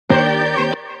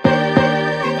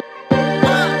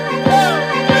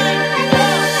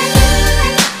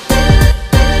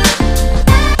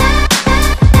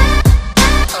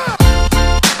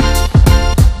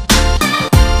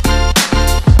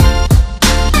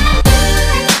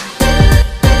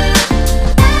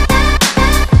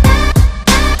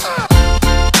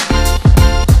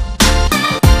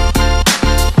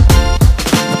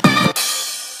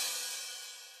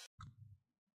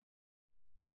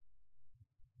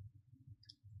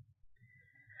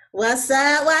What's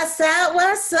up? What's up?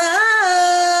 What's up?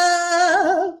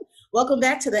 Welcome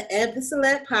back to the Ed the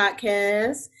Select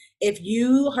podcast. If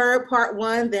you heard part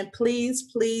one, then please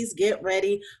get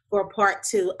ready for part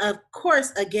two. Of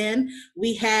course, again,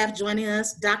 we have joining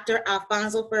us Dr.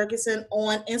 Alfonso Ferguson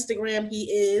on Instagram.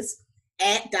 He is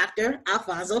at Dr.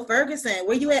 Alfonso Ferguson.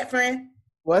 Where you at, friend?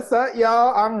 What's up,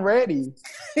 y'all? I'm ready.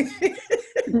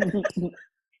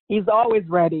 He's always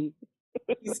ready.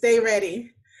 You stay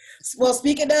ready. Well,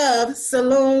 speaking of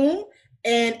Sailume,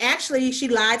 and actually she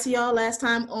lied to y'all last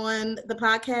time on the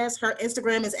podcast. Her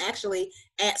Instagram is actually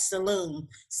at Sailume.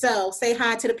 So say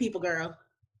hi to the people, girl.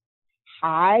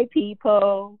 Hi,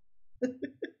 people.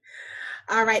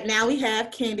 All right, now we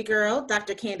have Candy Girl,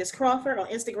 Dr. Candice Crawford on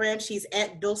Instagram. She's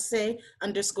at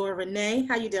Dulce_Renee.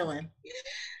 How you doing?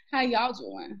 How y'all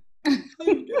doing?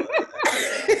 Doing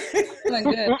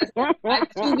good. My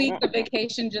 2 weeks of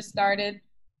vacation just started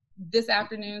this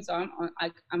afternoon, so I'm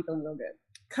feeling real good.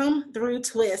 Come through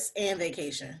twist and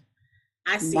vacation.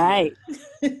 I see. Nice.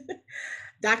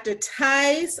 Dr.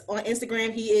 Tyce on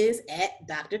Instagram. He is at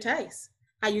Dr. Tyce.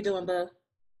 How you doing, bub?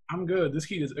 I'm good. This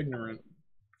heat is ignorant.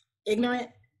 Ignorant?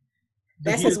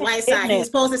 That's his white side. He's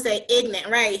supposed to say ignorant,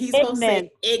 right? He's supposed to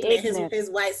say ignorant. His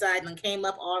white side and came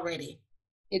up already.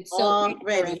 It's so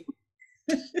already.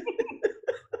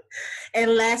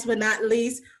 And last but not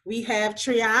least, we have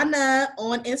Triana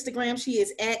on Instagram. She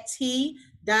is at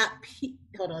t.phd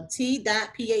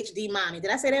mommy. Did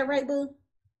I say that right, boo?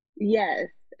 Yes.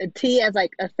 A tea as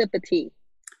like a sip of tea.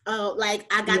 Oh, like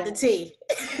I got the tea.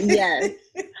 Yes.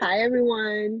 Hi,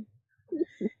 everyone.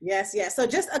 Yes. So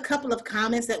just a couple of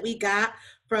comments that we got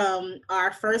from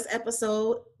our first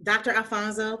episode. Dr.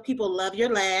 Alfonso, people love your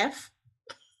laugh.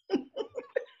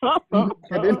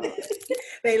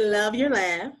 They love your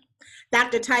laugh.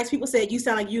 Dr. Tyce, people said you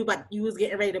sound like you was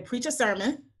getting ready to preach a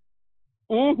sermon.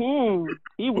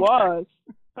 He was.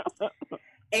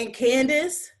 And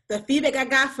Candice, the feedback I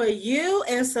got for you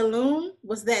and Sailume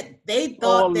was that they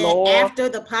thought Lord. After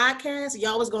the podcast,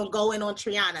 y'all was going to go in on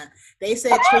Triana. They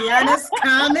said Triana's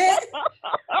comment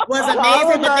was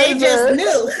amazing, but they just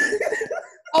knew.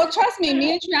 Oh, trust me,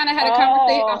 me and Triana had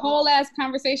a whole ass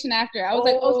conversation after. I was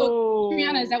like, so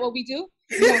Triana, is that what we do?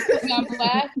 You want to put me on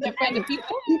blast in front of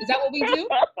people? Is that what we do?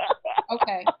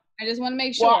 Okay. I just want to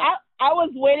make sure. Well, I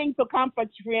was waiting to come for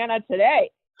Triana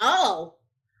today. Oh,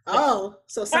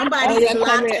 so somebody is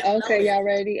locked in. Okay, y'all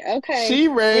ready? Okay. She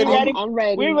ready. I'm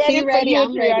ready. We're ready she for ready. you,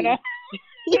 I'm Triana. ready.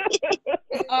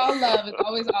 It's all love. It's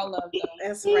always all love, though.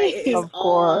 That's right. It is Of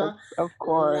course.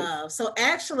 love. So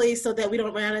actually, so that we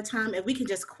don't run out of time, if we can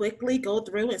just quickly go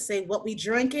through and say what we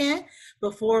drinking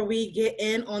before we get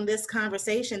in on this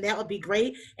conversation, that would be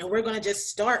great. And we're going to just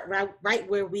start right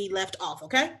where we left off,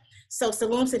 okay? So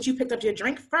Sailume, since you picked up your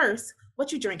drink first,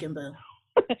 what you drinking, boo?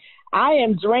 I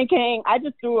am drinking. I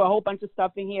just threw a whole bunch of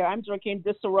stuff in here. I'm drinking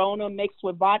Disaronno mixed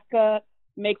with vodka,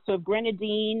 mixed with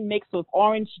grenadine, mixed with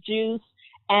orange juice,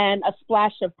 and a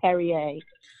splash of Perrier.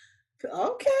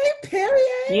 Okay,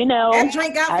 Perrier. You know, that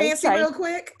drink got fancy real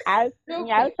quick. I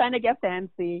was trying to get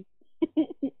fancy.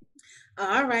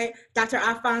 All right. Dr.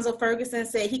 Alfonso Ferguson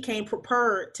said he came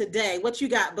prepared today. What you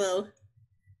got, boo?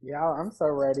 Y'all, I'm so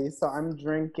ready. So I'm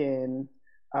drinking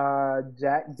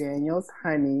Jack Daniel's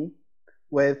honey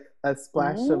with a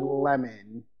splash of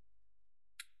lemon.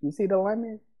 You see the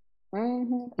lemon?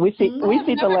 Mm-hmm. We see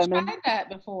the lemon. I've never tried that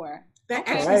before. That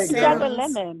Okay. actually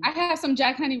sounds... lemon. I have some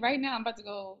Jack Honey right now. I'm about to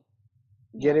go.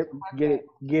 Get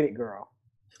it, girl.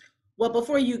 Well,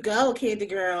 before you go, Candy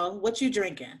Girl, what you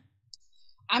drinking?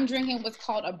 I'm drinking what's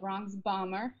called a Bronx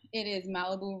Bomber. It is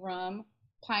Malibu rum,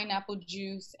 pineapple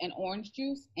juice, and orange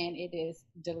juice, and it is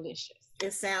delicious.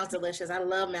 It sounds delicious. I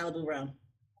love Malibu rum.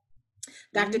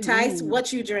 Dr. Tyce,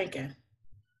 what you drinking?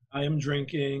 I am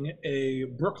drinking a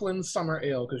Brooklyn Summer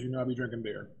Ale because you know I be drinking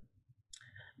beer.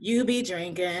 You be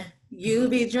drinking.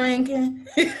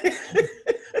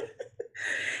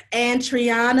 And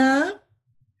Triana,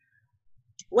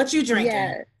 what you drinking?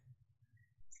 Yes.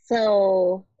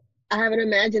 So I have an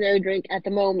imaginary drink at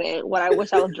the moment. What I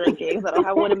wish I was drinking, because I don't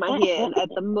have one in my hand at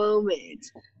the moment.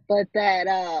 But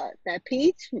that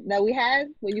peach that we had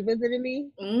when you visited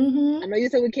me, I know you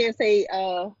said we can't say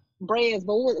brands,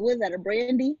 but what is that? A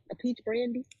brandy? A peach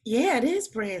brandy? Yeah, it is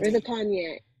brandy. Or is it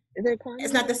cognac? Is it cognac?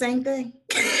 It's not the same thing.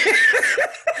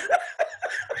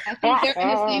 I think they're in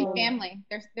the same family.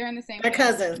 They're in the same. They're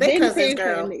cousins. They're cousins,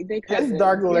 girl. That's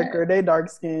dark liquor. They dark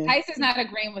skin. Tyce is not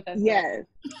agreeing with us. Yes.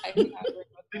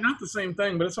 They're not the same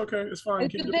thing, but it's okay. It's fine.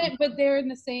 But they're in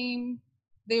the same.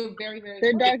 They're very, very.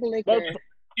 They're dark liquor.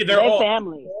 They're all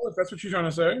family. If that's what you're trying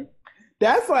to say.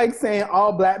 That's like saying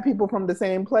all black people from the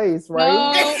same place, right?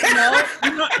 No,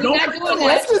 we're not doing that.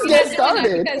 Let's just get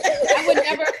started.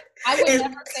 I would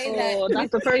never say that. Oh,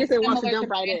 Dr. Ferguson wants to jump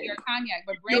right in. Or Cognac,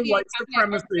 but Your Brandy white and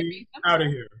Cognac supremacy out of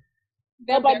here.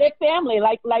 No, but they're family,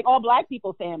 like all black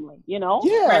people family, you know?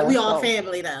 Yeah. Right, we all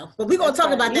family though. But we're going to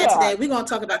talk about that today. We're going to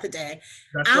talk about today.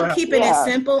 I'm keeping it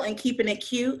simple and keeping it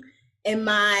cute in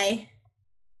my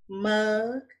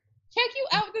mug. Check you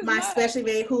out this My mug. specially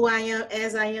made who I am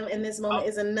as I am in this moment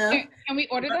is enough. Can we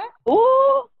order that?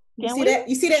 Ooh. You see that?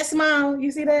 You see that smile? You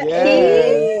see that? Yes.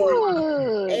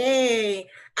 Hey.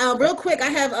 Real quick, I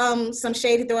have some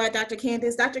shade to throw at Dr.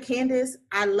 Candice. Dr. Candice,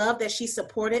 I love that she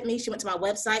supported me. She went to my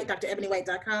website,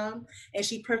 drebonywhite.com, and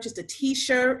she purchased a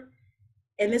t-shirt.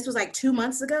 And this was like 2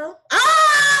 months ago.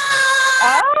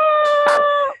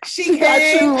 She got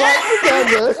you right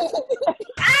together.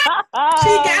 She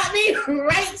got me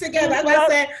right together. As I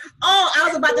said, I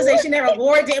was about to say she never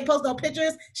wore it, didn't post no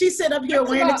pictures. She's sitting up here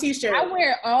wearing a t-shirt. I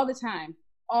wear it all the time.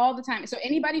 All the time. So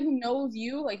anybody who knows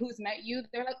you, like who's met you,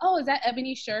 they're like, oh, is that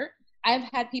Ebony shirt? I've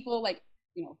had people like,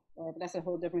 that's a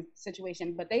whole different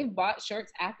situation, but they've bought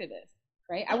shirts after this,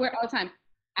 right? I wear it all the time.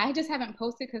 I just haven't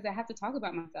posted because I have to talk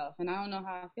about myself and I don't know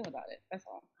how I feel about it. That's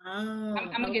all. I'm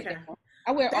gonna get there.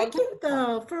 I wear it all the time. Thank you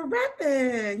though for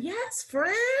repping. Yes,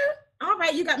 friend. All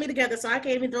right, you got me together, so I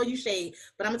can't even throw you shade.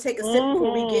 But I'm gonna take a sip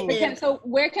before we get in. So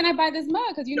where can I buy this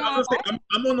mug? Because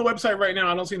I'm on the website right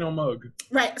now. I don't see no mug.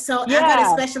 Right. So I got it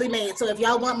specially made. So if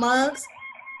y'all want mugs,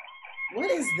 what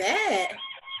is that?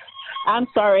 I'm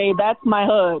sorry, that's my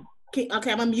hood. Okay, I'm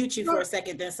gonna mute you for a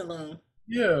second, then Sailume.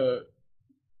 Yeah.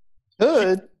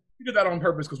 Hood. She did that on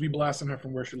purpose because we blasting her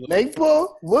from where she lives.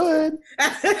 Maple wood.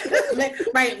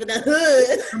 Right, with the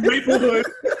hood. Maple hood.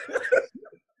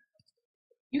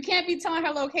 You can't be telling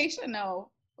her location, no.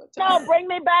 No, bring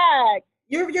me back.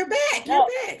 You're back. No.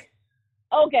 You're back.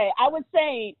 Okay, I was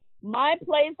saying my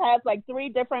place has like 3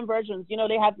 different versions. You know,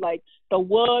 they have like the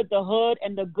wood, the hood,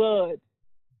 and the good.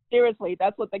 Seriously,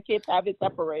 that's what the kids have it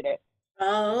separated.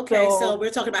 Oh, okay. So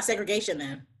we're talking about segregation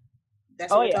then.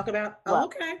 That's what we're talking about? Well,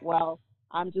 okay. Well,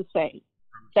 I'm just saying.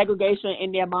 Segregation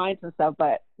in their minds and stuff,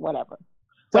 but whatever.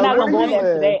 So we're not going to go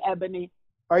there today, Ebony.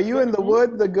 Are you in the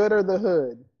wood, the good, or the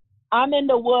hood? I'm in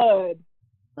the wood.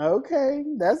 Okay,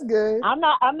 that's good. I'm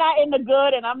not in the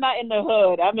good and I'm not in the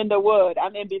hood. I'm in the wood.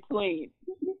 I'm in between.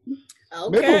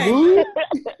 Okay.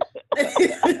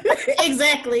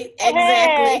 Exactly.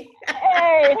 Hey.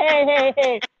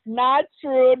 Not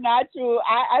true.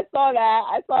 I saw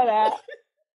that.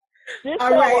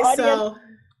 All right, so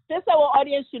just so our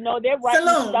audience should know, they're writing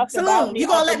stuff about me. You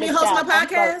gonna let me host my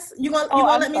podcast? You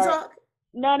gonna let me talk?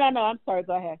 No. I'm sorry.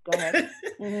 Go ahead.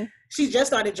 Mm-hmm. She just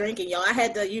started drinking, y'all. I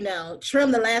had to,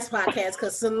 trim the last podcast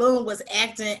because Sailume was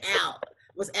acting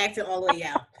all the way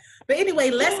out. But anyway,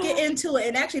 let's get into it.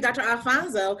 And actually, Dr.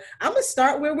 Alfonso, I'm gonna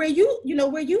start where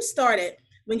you started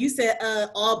when you said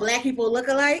all black people look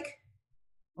alike.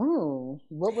 Oh,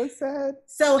 what was that?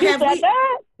 So have we?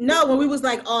 That? No, when we was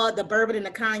like, the bourbon and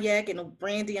the cognac and the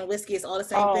brandy and whiskey is all the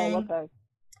same thing. Okay.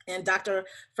 And Dr.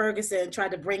 Ferguson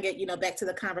tried to bring it, back to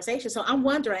the conversation. So I'm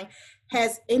wondering,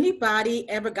 has anybody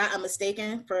ever gotten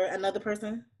mistaken for another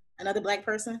person, another black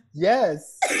person?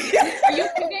 Yes. Are you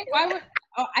kidding?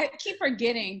 I keep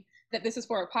forgetting that this is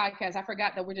for a podcast. I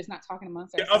forgot that we're just not talking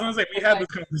amongst ourselves. I was gonna say we had this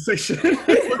conversation.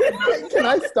 Can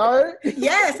I start?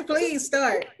 Yes, please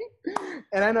start.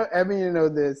 And I know Ebony know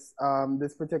this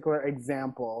this particular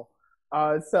example.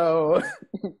 So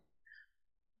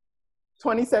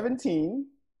 2017,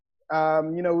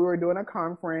 we were doing a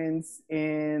conference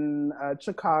in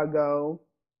Chicago,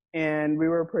 and we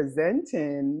were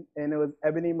presenting, and it was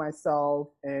Ebony, myself,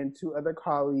 and 2 other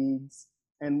colleagues.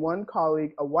 And one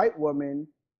colleague, a white woman,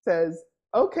 says,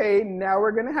 "Okay, now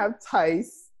we're gonna have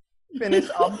Tyce finish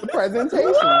off the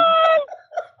presentation."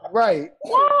 Right.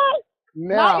 What?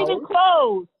 Now, not even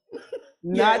close.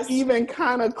 Not even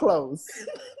kind of close.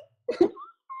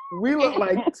 We look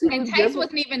like 2 and Tyce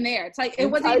wasn't even there. It's like it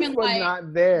wasn't Tyce even was like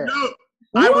not there.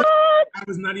 No, what? I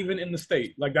was not even in the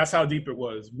state. Like that's how deep it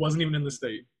was. Wasn't even in the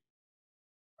state.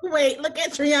 Wait, look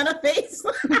at Triana's face.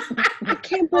 I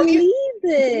can't believe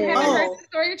it. You haven't heard the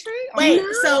story tree? Wait,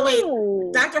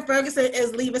 Dr. Ferguson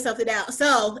is leaving something out.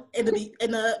 So in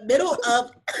the middle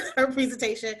of her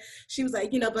presentation, she was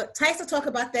like, but Tyce will talk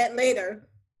about that later.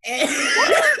 And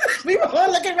we were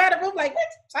all looking around the room like, what?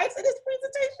 Tyce in this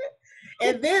presentation?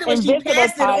 And then when she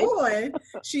passed it on,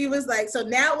 she was like, so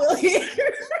now we'll hear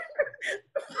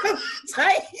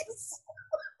Tyce.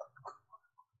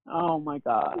 Oh my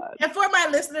God. And for my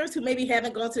listeners who maybe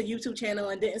haven't gone to the YouTube channel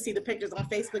and didn't see the pictures on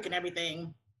Facebook and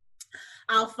everything,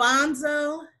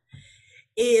 Alfonso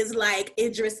is like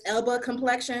Idris Elba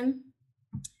complexion,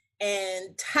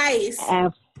 and Tyce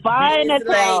and fine is as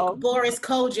like hell. Boris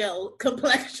Kojo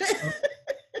complexion.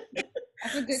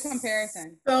 That's a good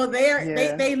comparison. So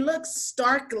they look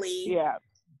starkly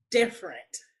different.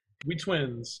 We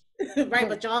twins. Right,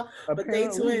 but they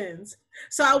twins.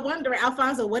 So I wonder,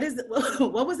 Alfonso, what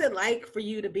was it like for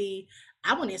you to be,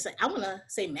 I want to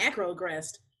say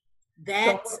macroaggressed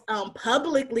that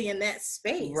publicly in that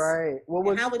space? Right.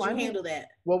 How would you handle that?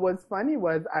 What was funny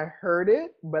was I heard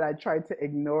it, but I tried to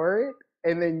ignore it.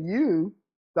 And then you,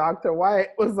 Dr. White,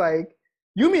 was like,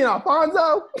 "You mean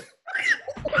Alfonso?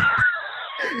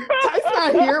 Ty's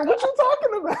not here. What you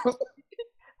talking about?"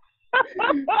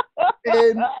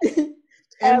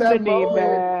 And that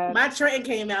moment, my train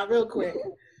came out real quick.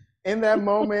 In that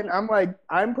moment, I'm like,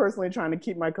 I'm personally trying to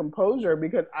keep my composure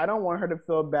because I don't want her to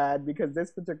feel bad because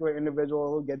this particular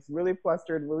individual gets really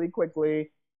flustered really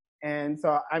quickly. And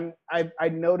so I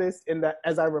noticed in that,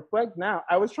 as I reflect now,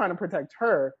 I was trying to protect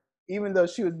her, even though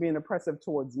she was being oppressive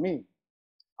towards me.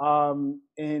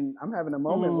 And I'm having a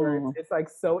moment where it's like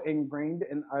so ingrained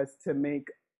in us to make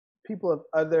people of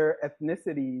other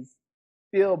ethnicities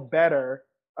feel better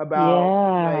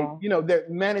about they're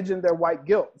managing their white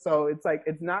guilt. So it's like,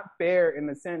 it's not fair in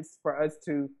a sense for us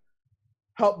to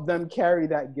help them carry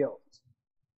that guilt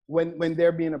when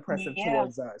they're being oppressive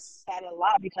towards us. That a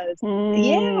lot because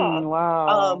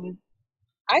wow.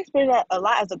 I experienced that a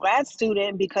lot as a grad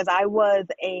student because I was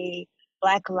a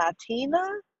Black Latina.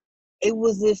 It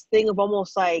was this thing of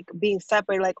almost like being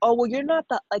separated, like, oh well, you're not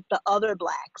the other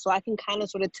Black, so I can kind of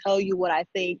sort of tell you what I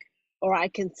think, or I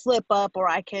can slip up, or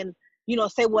I can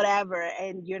say whatever,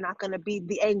 and you're not going to be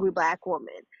the angry Black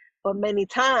woman. But many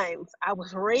times I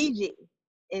was raging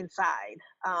inside.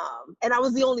 And I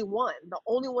was the only one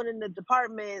in the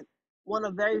department, one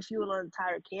of very few on the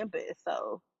entire campus.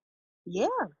 So,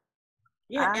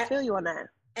 I feel you on that.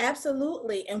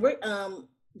 Absolutely. And we're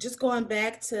just going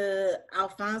back to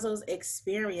Alfonso's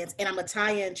experience, and I'm going to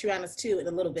tie in Triana's too in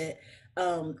a little bit.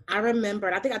 I remember,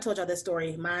 and I think I told y'all this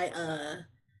story, my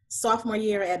sophomore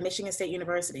year at Michigan State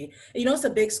University. It's a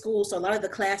big school, so a lot of the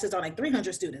classes are like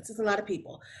 300 students. It's a lot of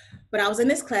people. But I was in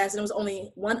this class, and there was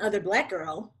only one other Black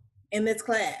girl in this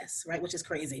class, right, which is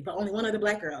crazy, but only one other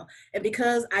Black girl. And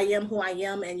because I am who I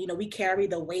am, and, we carry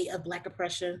the weight of Black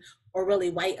oppression, or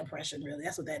really white oppression, really,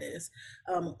 that's what that is,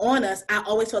 on us, I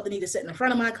always felt the need to sit in the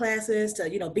front of my classes,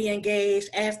 to, be engaged,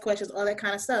 ask questions, all that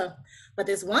kind of stuff. But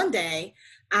this one day,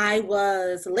 I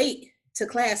was late to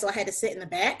class, so I had to sit in the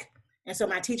back. And so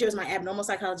my teacher was my abnormal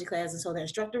psychology class. And so the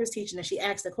instructor was teaching, and she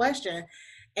asked a question.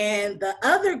 And the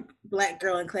other Black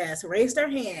girl in class raised her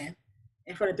hand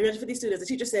in front of 350 students. The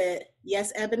teacher said,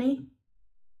 "Yes, Ebony."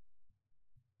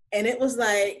 And it was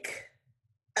like,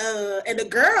 and the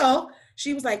girl,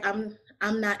 she was like, I'm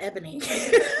not Ebony.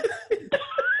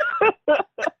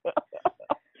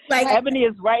 Like Ebony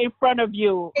is right in front of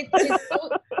you.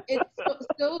 It's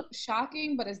so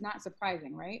shocking, but it's not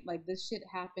surprising, right? Like this shit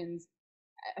happens,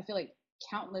 I feel like,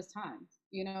 countless times.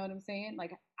 You know what I'm saying?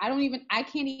 Like I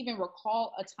can't even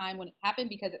recall a time when it happened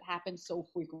because it happens so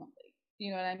frequently.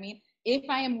 You know what I mean? If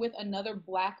I am with another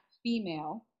Black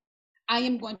female, I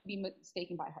am going to be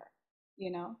mistaken by her,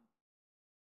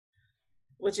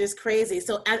 Which is crazy.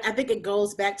 So I think it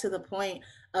goes back to the point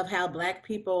of how Black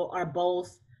people are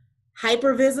both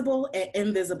hyper visible and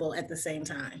invisible at the same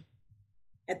time.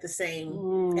 At the same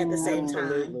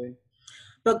time.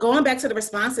 But going back to the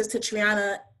responses to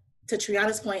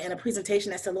Triana's point in a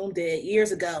presentation that Sailume did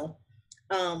years ago,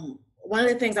 one of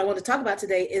the things I want to talk about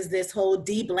today is this whole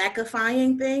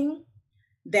de-Blackifying thing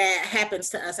that happens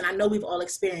to us. And I know we've all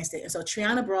experienced it. And so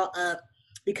Triana brought up,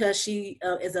 because she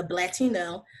is a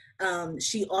Latino,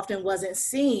 she often wasn't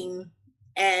seen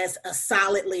as a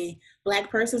solidly Black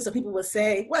person. So people would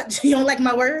say, "What, you don't like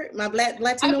my word, my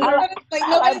Latino word?"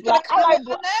 Nobody's gonna comment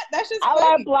on that. That's just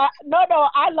funny. No,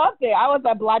 I loved it. I was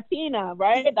a Latina,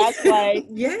 right? That's like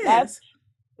yes.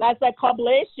 That's a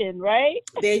coblation, right?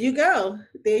 There you go.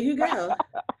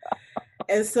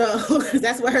 And so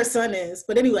that's where her son is.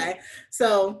 But anyway,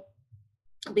 so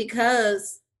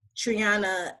because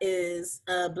Triana is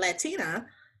a Latina,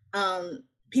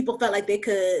 people felt like they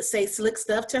could say slick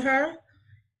stuff to her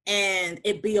and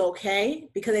it'd be okay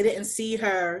because they didn't see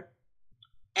her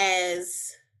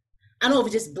as, I don't know if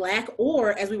it's just Black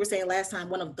or, as we were saying last time,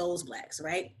 one of those Blacks,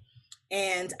 right?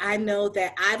 And I know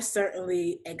that I've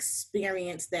certainly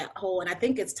experienced that whole, and I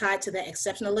think it's tied to that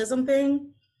exceptionalism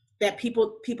thing, that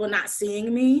people not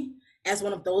seeing me as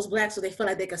one of those Blacks, so they feel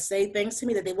like they could say things to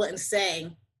me that they wouldn't say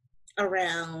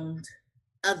around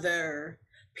other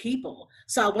people.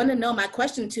 So I want to know, my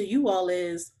question to you all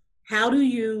is, How do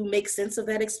you make sense of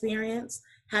that experience?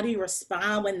 How do you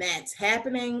respond when that's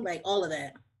happening? Like all of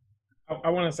that. I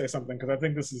want to say something because I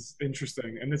think this is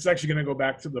interesting, and it's actually going to go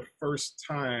back to the first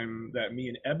time that me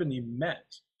and Ebony met.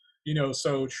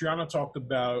 So Triana talked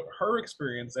about her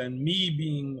experience and me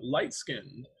being light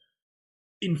skinned.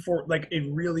 It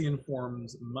really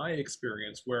informs my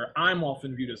experience where I'm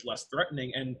often viewed as less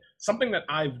threatening, and something that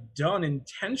I've done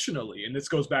intentionally, and this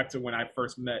goes back to when I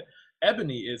first met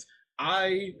Ebony, is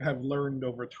I have learned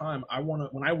over time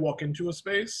when I walk into a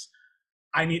space,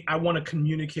 I want to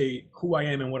communicate who I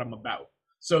am and what I'm about.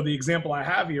 So the example I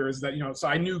have here is that, so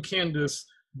I knew Candice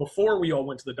before we all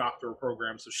went to the doctoral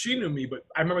program, so she knew me, but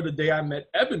I remember the day I met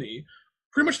Ebony,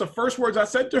 pretty much the first words I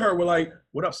said to her were like,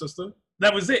 "What up, sister?"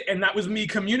 That was it. And that was me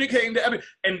communicating to Ebony.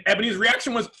 And Ebony's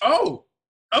reaction was, oh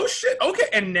shit, okay.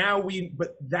 And now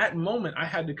but that moment I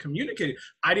had to communicate.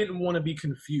 I didn't want to be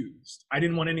confused. I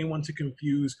didn't want anyone to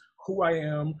confuse who I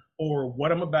am or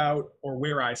what I'm about or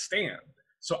where I stand.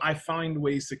 So I find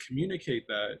ways to communicate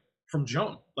that from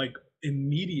jump, like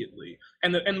immediately.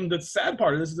 And the sad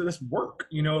part is this work,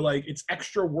 it's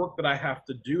extra work that I have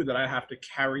to do, that I have to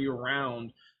carry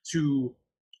around to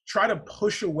try to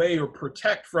push away or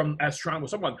protect from, as Triana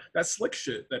was talking about, that slick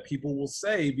shit that people will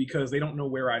say because they don't know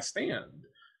where I stand.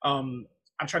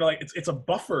 I try to it's a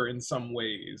buffer in some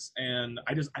ways, and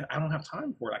I don't have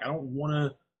time for it. Like, I don't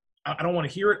want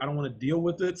to hear it. I don't want to deal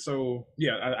with it. So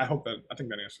yeah, I think that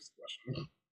answers the question.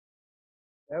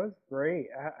 That was great.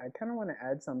 I kind of want to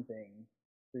add something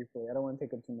briefly. I don't want to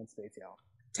take up too much space, y'all.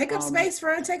 Take up space,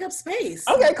 friend. Take up space.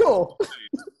 Okay, cool.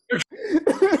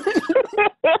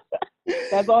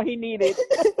 That's all he needed.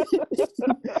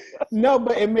 No,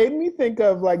 but it made me think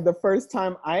of like the first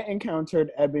time I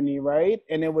encountered Ebony, right?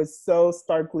 And it was so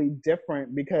starkly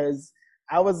different because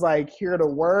I was like here to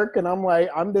work, and I'm like,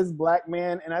 I'm this Black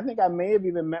man, and I think I may have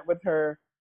even met with her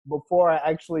before I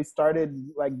actually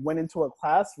went into a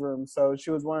classroom. So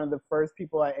she was one of the first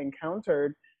people I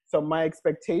encountered. So my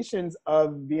expectations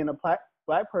of being a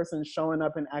Black person showing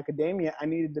up in academia, I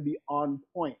needed to be on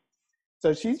point.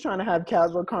 So she's trying to have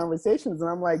casual conversations, and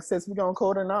I'm like, sis, we gonna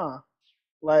code or nah?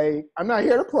 Like, I'm not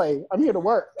here to play. I'm here to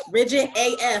work. Rigid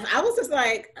AF. I was just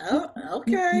like, oh,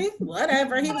 okay,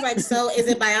 whatever. He was like, so is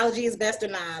it biology is best or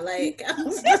not? Like, I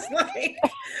was just like,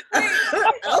 okay.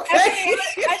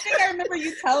 I think I remember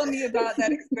you telling me about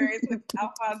that experience with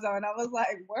Alfonso, and I was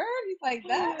like, word? He's like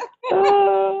that?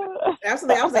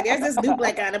 Absolutely. I was like, there's this new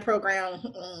Black guy in the program.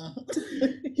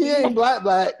 He ain't black.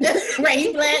 Right,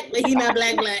 he Black, but he not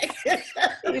black.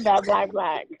 He's not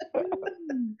black.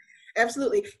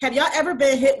 Absolutely. Have y'all ever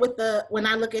been hit with when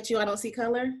I look at you, I don't see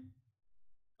color?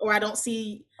 Or I don't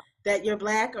see that you're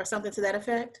Black or something to that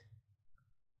effect?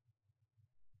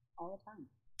 All the time.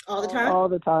 All the time? All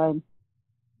the time.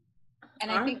 And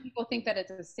I think people think that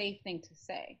it's a safe thing to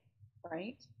say,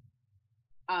 right?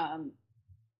 And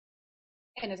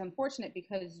it's unfortunate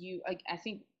because I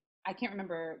think, I can't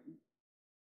remember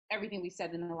everything we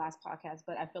said in the last podcast,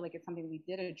 but I feel like it's something we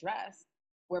did address,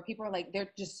 where people are like,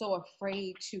 they're just so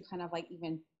afraid to kind of like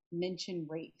even mention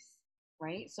race,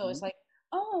 right? So it's like,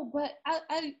 oh, but I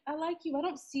like you. I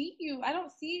don't see you. I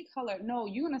don't see color. No,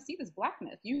 you're going to see this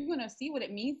Blackness. You're going to see what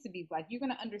it means to be Black. You're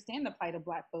going to understand the plight of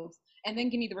Black folks and then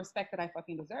give me the respect that I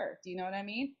fucking deserve. Do you know what I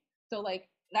mean? So like,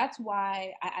 that's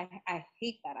why I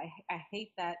hate that. I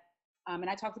hate that. And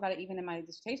I talked about it even in my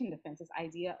dissertation defense, this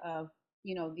idea of,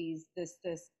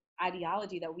 this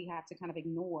ideology that we have to kind of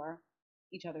ignore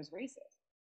each other's races.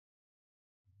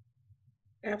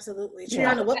 Absolutely.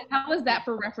 Yeah. Triana, how is that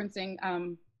for referencing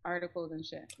articles and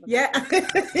shit? Yeah.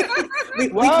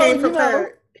 we came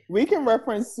prepared. We can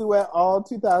reference Sue et al.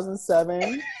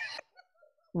 2007.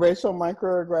 Racial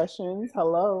microaggressions.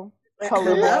 Hello.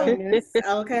 Colorblindness.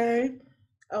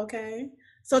 Okay.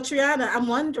 So Triana, I'm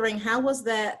wondering, how was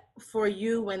that for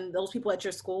you when those people at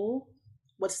your school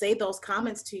would say those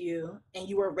comments to you and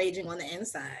you were raging on the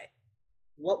inside?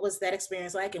 What was that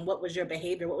experience like, and what was your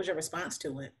behavior? What was your response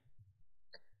to it?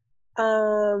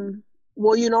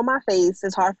 Well, my face.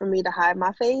 It's hard for me to hide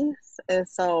my face. And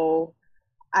so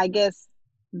I guess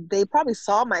they probably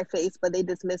saw my face, but they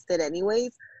dismissed it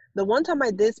anyways. The one time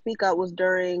I did speak up was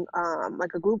during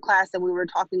like a group class, and we were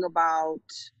talking about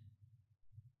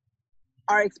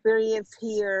our experience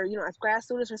here, as grad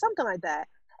students or something like that.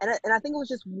 And I think it was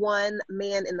just one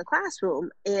man in the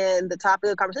classroom, and the topic of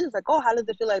the conversation was like, oh, how does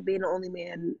it feel like being the only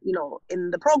man,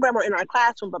 in the program or in our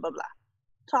classroom, blah, blah, blah.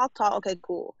 Talk, okay,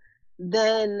 cool.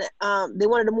 Then they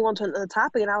wanted to move on to another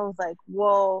topic, and I was like,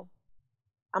 well,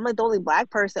 I'm like the only Black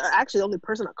person, actually the only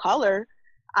person of color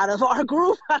out of our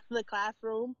group, out of the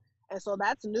classroom. And so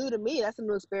that's new to me. That's a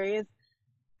new experience.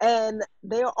 And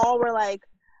they all were like,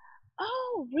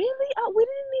 oh, really? Oh, we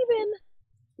don't even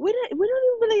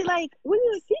really like, we didn't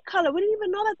even see color. We didn't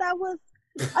even know that was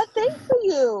a thing for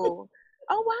you.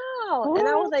 Oh, wow. And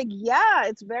I was like, yeah,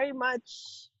 it's very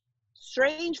much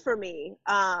strange for me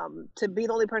to be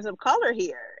the only person of color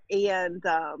here. And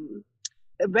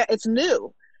it's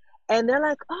new. And they're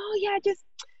like, oh, yeah,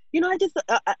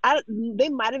 they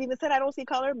might have even said I don't see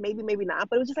color. Maybe not.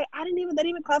 But it was just like, that didn't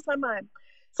even cross my mind.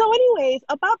 So anyways,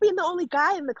 about being the only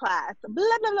guy in the class, blah,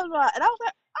 blah, blah, blah. And I was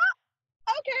like,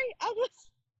 oh, okay,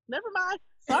 never mind.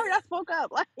 Sorry, I spoke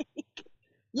up. Like,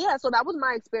 yeah, so that was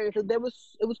my experience.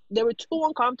 They were too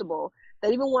uncomfortable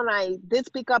that even when I did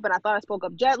speak up and I thought I spoke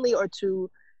up gently or to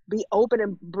be open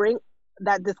and bring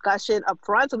that discussion up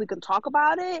front so we can talk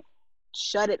about it,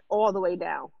 shut it all the way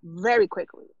down very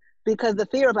quickly. Because the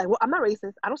fear of like, well, I'm not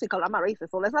racist. I don't see color. I'm not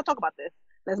racist. So let's not talk about this.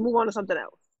 Let's move on to something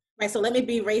else. Right, so let me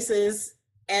be racist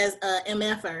as a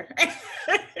MFer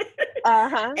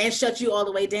and shut you all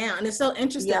the way down. And it's so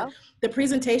interesting. Yeah. The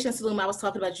presentation, Sailume, I was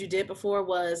talking about you did before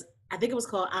was, I think it was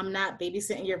called I'm Not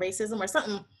Babysitting Your Racism or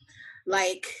something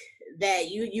like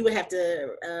that. You would have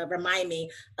to remind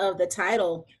me of the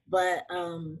title. But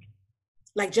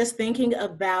like just thinking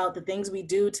about the things we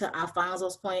do, to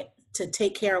Alfonso's point, to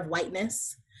take care of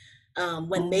whiteness,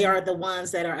 when they are the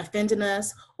ones that are offending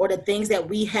us, or the things that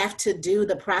we have to do,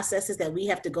 the processes that we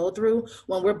have to go through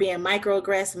when we're being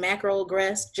microaggressed,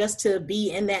 macroaggressed, just to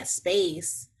be in that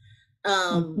space.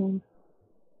 And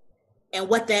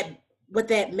what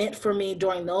that meant for me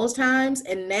during those times.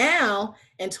 And now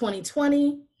in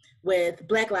 2020, with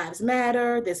Black Lives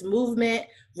Matter, this movement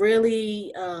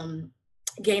really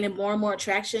gaining more and more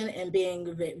traction and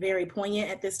being very poignant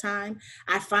at this time,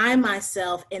 I find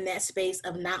myself in that space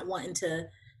of not wanting to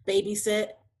babysit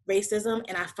racism.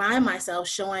 And I find myself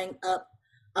showing up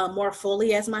more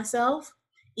fully as myself,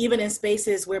 even in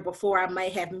spaces where before I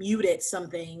might have muted some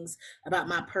things about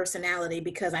my personality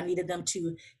because I needed them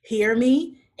to hear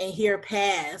me and hear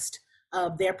past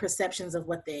their perceptions of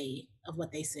what they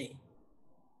see.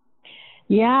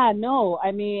 Yeah, no,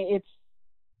 I mean,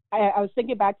 I was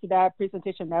thinking back to that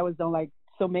presentation that was done like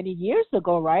so many years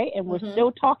ago, right? And we're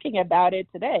still talking about it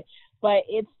today. But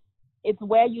it's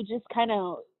where you just kind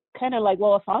of like,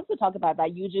 well, Alfonso talked about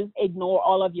that. You just ignore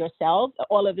all of yourself,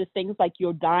 all of the things like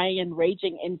you're dying and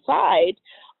raging inside,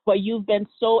 but you've been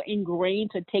so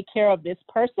ingrained to take care of this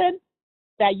person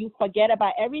that you forget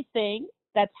about everything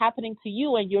that's happening to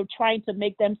you, and you're trying to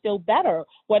make them feel better.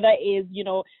 Whether it is,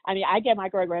 I mean, I get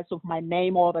microaggressed with my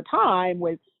name all the time.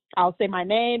 I'll say my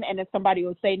name, and then somebody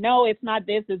will say, no, it's not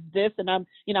this, it's this, and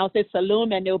I'll say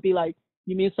Sailume, and they'll be like,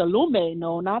 you mean Sailume?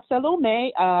 No, not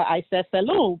Sailume. I said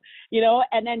Sailume,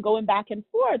 and then going back and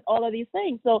forth, all of these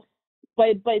things. So,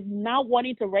 but not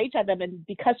wanting to rage at them, and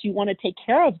because you want to take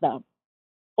care of them,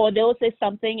 or they'll say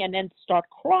something and then start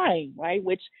crying, right?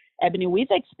 Which Ebony, we've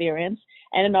experienced.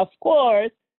 And then of course,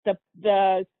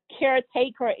 the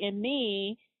caretaker in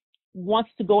me wants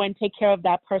to go and take care of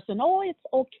that person. Oh, it's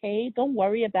okay. Don't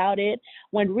worry about it.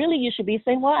 When really you should be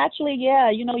saying, well, actually,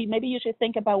 yeah, maybe you should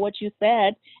think about what you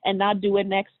said and not do it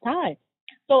next time.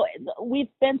 So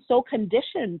we've been so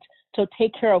conditioned to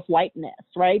take care of whiteness,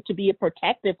 right? To be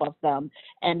protective of them,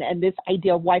 and this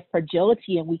idea of white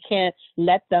fragility, and we can't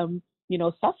let them,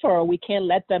 suffer, or we can't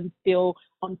let them feel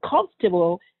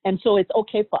uncomfortable. And so it's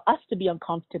okay for us to be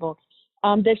uncomfortable.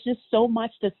 There's just so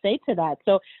much to say to that.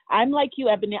 So I'm like you,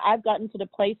 Ebony. I've gotten to the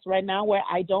place right now where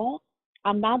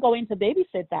I'm not going to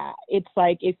babysit that. It's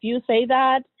like, if you say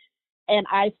that and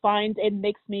I find it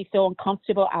makes me feel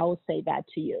uncomfortable, I will say that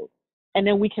to you. And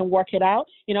then we can work it out.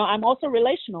 I'm also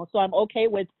relational. So I'm okay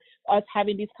with us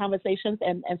having these conversations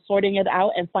and sorting it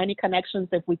out and finding connections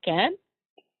if we can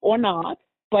or not.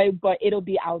 But it'll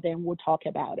be out there and we'll talk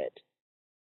about it.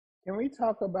 Can we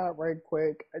talk about right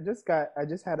quick? I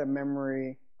just had a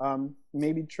memory,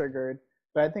 maybe triggered,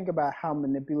 but I think about how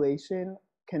manipulation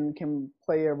can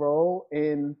play a role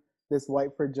in this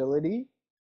white fragility.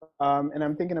 And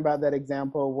I'm thinking about that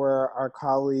example where our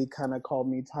colleague kind of called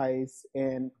me Tyce,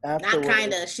 and afterwards, not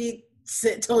kind of, she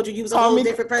told you was a whole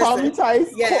different person. Call me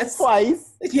Tyce. Yes,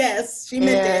 twice. Yes, she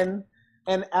meant it.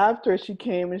 And after she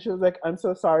came and she was like, I'm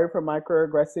so sorry for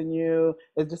microaggressing you.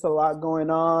 There's just a lot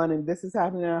going on, and this is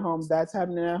happening at home, that's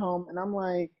happening at home. And I'm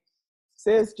like,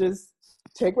 sis, just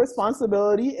take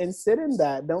responsibility and sit in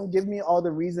that. Don't give me all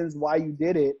the reasons why you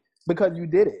did it, because you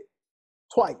did it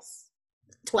twice.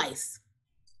 Right.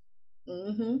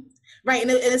 And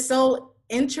it's so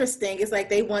interesting. It's like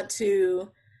they want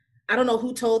to, I don't know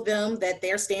who told them that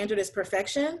their standard is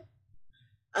perfection.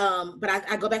 But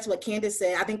I go back to what Candice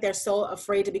said. I think they're so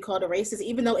afraid to be called a racist,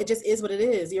 even though it just is what it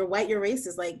is. You're white, you're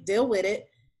racist. Like, deal with it.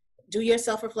 do your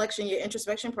self-reflection, your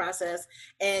introspection process,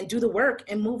 and do the work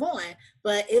and move on.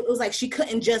 But it was like she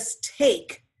couldn't just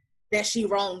take that she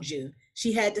wronged you.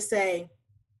 She had to say,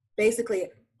 basically,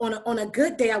 on a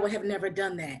good day, I would have never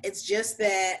done that. It's just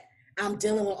that I'm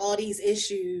dealing with all these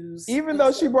issues. Even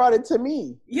though she brought it to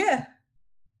me. Yeah.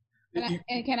 And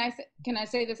can I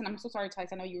say this? And I'm so sorry, Tyce.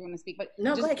 I know you were going to speak, but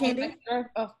no, go ahead, Candy.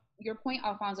 Your point,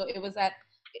 Alfonso, it was that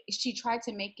she tried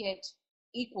to make it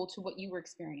equal to what you were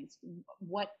experiencing.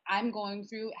 What I'm going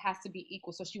through has to be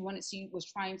equal. So she was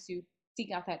trying to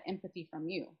seek out that empathy from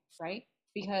you, right?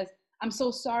 Because I'm so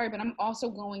sorry, but I'm also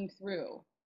going through,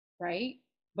 right?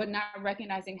 But not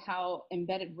recognizing how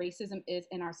embedded racism is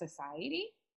in our society,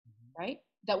 right?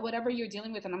 That whatever you're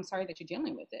dealing with, and I'm sorry that you're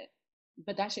dealing with it,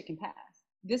 but that shit can pass.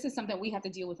 This is something we have to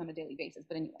deal with on a daily basis.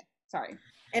 But anyway, sorry.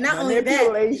 And not only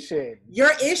that,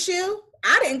 your issue,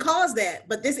 I didn't cause that,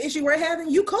 but this issue we're having,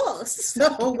 you caused.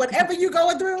 So whatever you're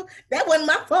going through, that wasn't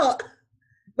my fault.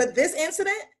 But this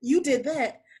incident, you did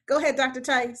that. Go ahead, Dr.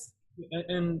 Tyce.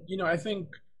 And you know, I think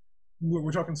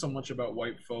we're talking so much about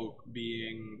white folk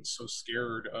being so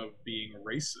scared of being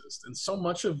racist. And so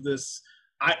much of this,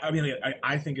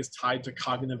 I think is tied to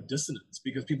cognitive dissonance,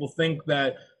 because people think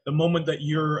that the moment that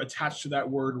you're attached to that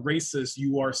word racist,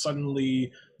 you are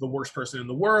suddenly the worst person in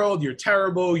the world. You're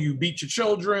terrible. You beat your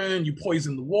children. You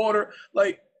poison the water.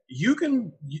 Like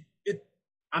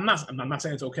I'm not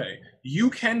saying it's okay. You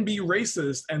can be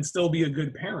racist and still be a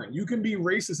good parent. You can be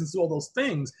racist and do all those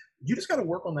things. You just got to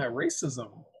work on that racism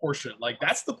portion. Like,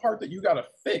 that's the part that you got to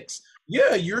fix.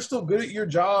 Yeah, you're still good at your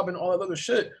job and all that other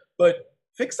shit, but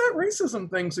fix that racism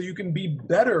thing so you can be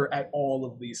better at all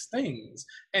of these things.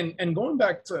 And going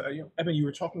back to, Evan, you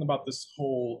were talking about this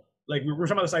whole, like, we were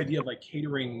talking about this idea of like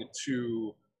catering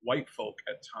to white folk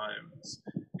at times.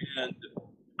 And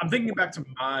I'm thinking back to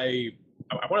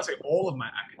I want to say all of my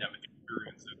academic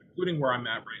experiences, including where I'm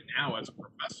at right now as a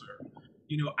professor.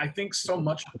 I think so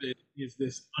much of it is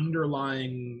this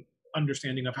underlying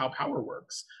understanding of how power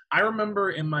works. I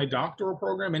remember in my doctoral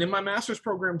program and in my master's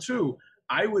program too,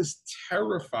 I was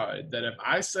terrified that if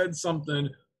I said something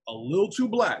a little too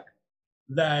black,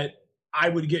 that I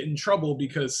would get in trouble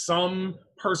because some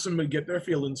person would get their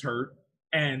feelings hurt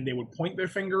and they would point their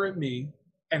finger at me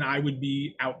and I would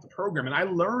be out the program. And I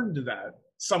learned that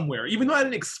somewhere, even though I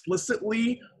didn't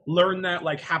explicitly learn that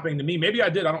like happening to me. Maybe I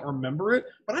did, I don't remember it,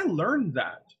 but I learned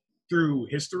that through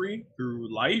history,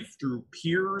 through life, through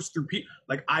peers,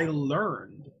 like I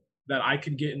learned that I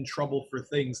could get in trouble for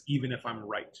things even if I'm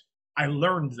right. I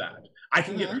learned that. I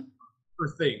can get for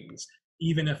things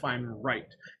even if I'm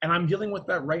right. And I'm dealing with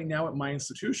that right now at my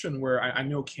institution where I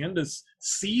know Candice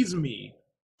sees me.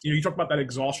 You talk about that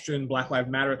exhaustion, Black Lives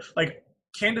Matter. Like,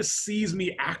 Candice sees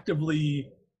me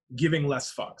actively giving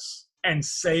less fucks and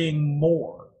saying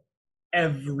more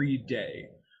every day.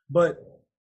 But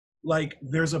like,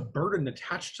 there's a burden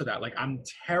attached to that. Like, I'm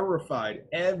terrified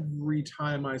every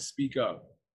time I speak up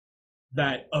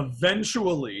that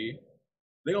eventually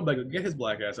they're gonna be like, get his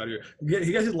black ass out of here.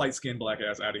 He got his light-skinned black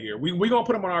ass out of here. We gonna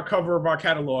put him on our cover of our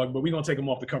catalog, but we gonna take him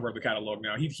off the cover of the catalog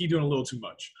now. He doing a little too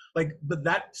much. Like, but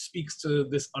that speaks to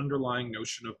this underlying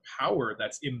notion of power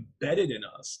that's embedded in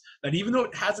us. That even though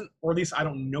it hasn't, or at least I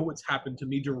don't know it's happened to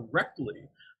me directly,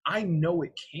 I know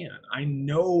it can. I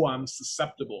know I'm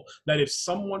susceptible. That if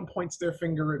someone points their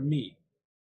finger at me,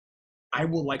 I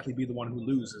will likely be the one who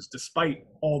loses. Despite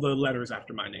all the letters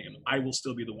after my name, I will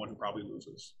still be the one who probably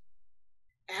loses.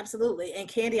 Absolutely. And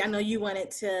Candy, I know you wanted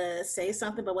to say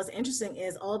something, but what's interesting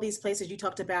is all these places you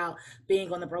talked about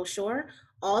being on the brochure,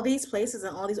 all these places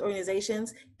and all these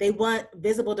organizations, they want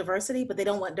visible diversity, but they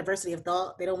don't want diversity of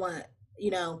thought. They don't want,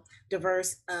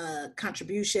 diverse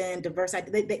contribution, diverse.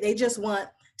 They just want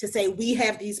to say, we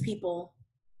have these people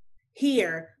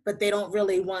here, but they don't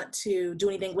really want to do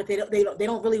anything with it. They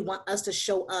don't really want us to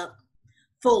show up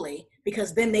fully,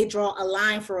 because then they draw a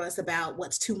line for us about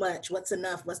what's too much, what's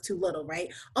enough, what's too little,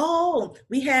 right? Oh,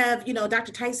 we have,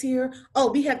 Dr. Tyce here.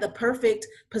 Oh, we have the perfect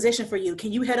position for you.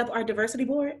 Can you head up our diversity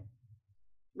board?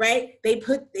 Right? They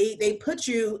put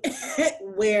you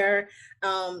where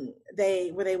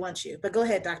they want you. But go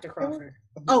ahead, Dr. Crawford.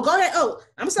 Oh, go ahead. Oh,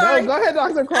 I'm sorry. No, go ahead,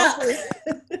 Dr. Crawford.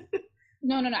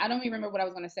 No, I don't remember what I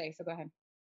was going to say. So go ahead.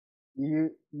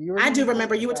 I do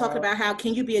remember you were talking about how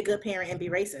can you be a good parent and be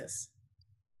racist?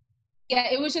 Yeah,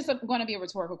 it was just going to be a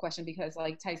rhetorical question because,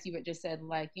 like Tyce, you had just said,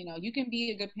 like, you can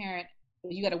be a good parent,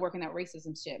 but you got to work on that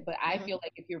racism shit. But I feel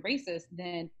like if you're racist,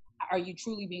 then are you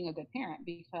truly being a good parent?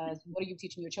 Because what are you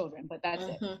teaching your children? But that's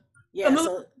it. Yeah,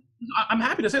 I'm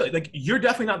happy to say, like, you're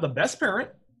definitely not the best parent,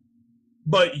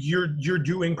 but you're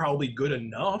doing probably good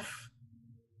enough.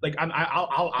 Like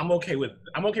I'm okay with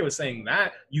saying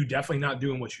that. You definitely not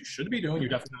doing what you should be doing. You're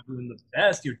definitely not doing the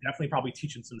best. You're definitely probably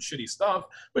teaching some shitty stuff,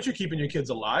 but you're keeping your kids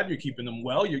alive. You're keeping them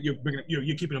well. You're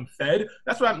keeping them fed.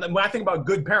 That's what when I think about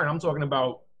good parent, I'm talking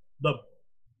about the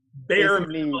bare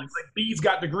like B's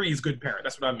got degrees. Good parent.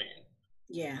 That's what I mean.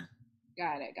 Yeah.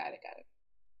 Got it.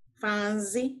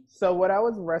 Fonzie. So what I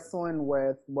was wrestling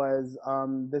with was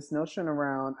this notion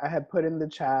around, I had put in the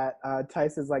chat,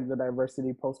 Tyce is like the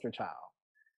diversity poster child.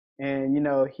 And, you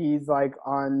know, he's like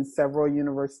on several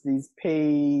universities'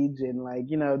 page and like,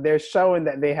 you know, they're showing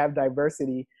that they have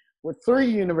diversity with 3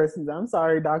 universities. I'm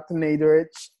sorry, Dr.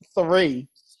 Nadrich, 3.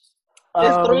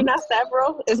 It's 3, not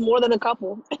several. It's more than a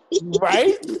couple.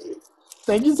 Right?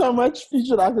 Thank you so much,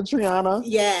 future Dr. Triana.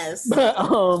 Yes.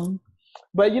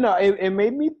 But you know, it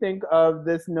made me think of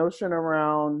this notion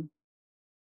around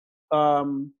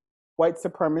white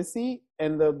supremacy,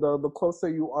 and the closer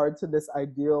you are to this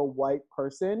ideal white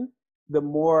person, the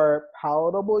more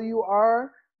palatable you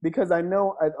are. Because I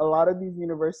know a lot of these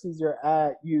universities you're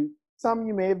at, some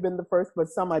you may have been the first, but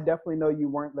some I definitely know you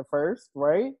weren't the first,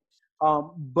 right?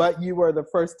 But you were the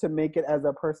first to make it as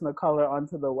a person of color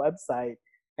onto the website.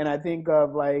 And I think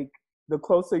of like, the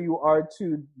closer you are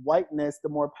to whiteness, the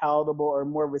more palatable or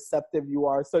more receptive you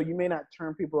are. So you may not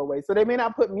turn people away. So they may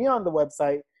not put me on the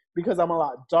website because I'm a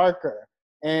lot darker,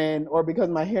 or because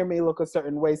my hair may look a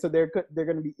certain way. So they're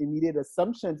going to be immediate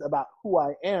assumptions about who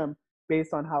I am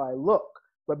based on how I look.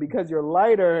 But because you're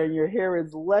lighter and your hair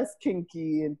is less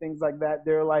kinky and things like that,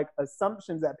 they're like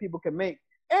assumptions that people can make.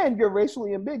 And you're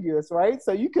racially ambiguous, right?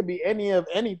 So you could be any of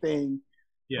anything,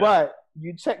 but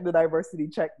you check the diversity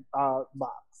check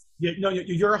box. Yeah, no,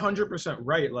 you're 100%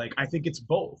 right. Like, I think it's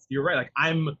both. You're right. Like,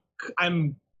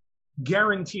 I'm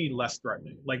guaranteed less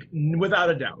threatening. Like,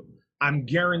 without a doubt, I'm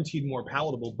guaranteed more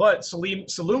palatable. But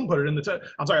Sailume put it in the chat.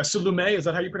 I'm sorry, Sailume, is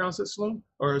that how you pronounce it, Sailume?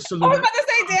 Or Sailume? I was about to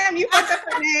say, damn, you fucked up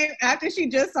her name after she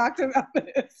just talked about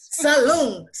this.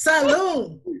 Sailume.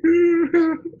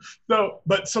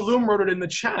 But Sailume wrote it in the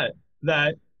chat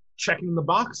that checking the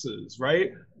boxes,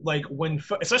 right? Like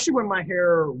especially when my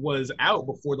hair was out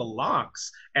before the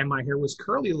locks and my hair was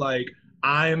curly, like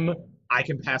I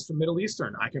can pass for Middle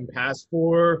Eastern, I can pass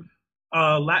for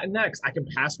Latinx,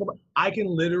 I can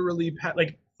literally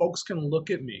like folks can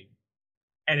look at me,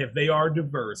 and if they are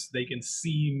diverse, they can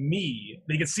see me,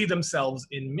 they can see themselves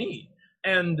in me.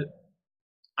 And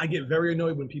I get very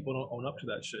annoyed when people don't own up to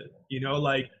that shit, you know,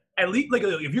 like at least, like,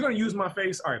 if you're gonna use my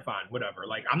face, all right, fine, whatever.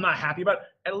 Like, I'm not happy about it.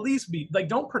 At least be like,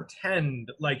 don't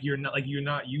pretend like you're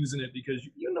not using it because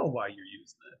you know why you're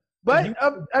using it. But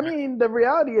I mean, the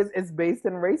reality is it's based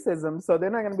in racism, so they're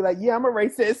not gonna be like, yeah, I'm a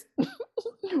racist.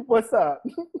 What's up?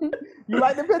 You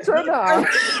like the picture or not?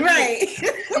 Right.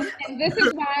 And this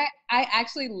is why I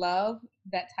actually love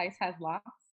that Tyce has locks.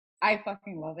 I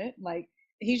fucking love it. Like,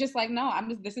 he's just like, no,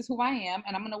 this is who I am,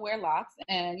 and I'm gonna wear locks,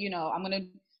 and you know, I'm gonna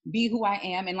be who I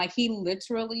am. And like, he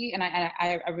literally, and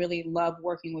I really love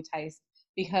working with Tyce,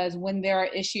 because when there are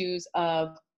issues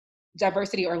of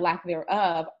diversity or lack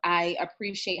thereof, I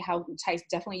appreciate how Tyce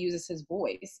definitely uses his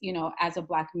voice, you know, as a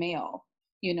Black male,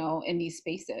 you know, in these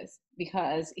spaces,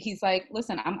 because he's like,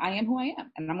 listen, I am who I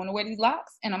am, and I'm gonna wear these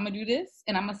locks, and I'm gonna do this,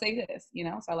 and I'm gonna say this, you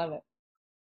know. So I love it.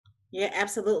 Yeah,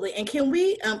 absolutely. And can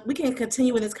we can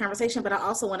continue in this conversation, but I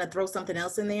also want to throw something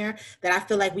else in there that I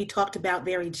feel like we talked about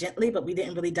very gently, but we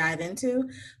didn't really dive into,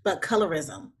 but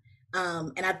colorism.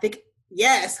 And I think,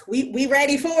 yes, we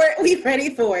ready for it. We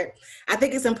ready for it. I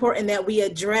think it's important that we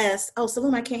address,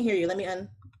 Sailume, I can't hear you.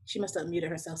 She must have muted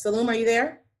herself. Sailume, are you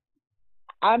there?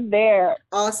 I'm there.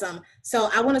 Awesome. So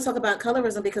I want to talk about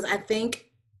colorism because I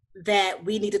think that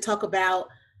we need to talk about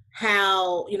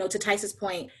how, you know, to Tyce's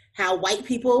point, how white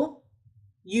people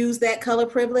use that color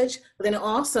privilege, but then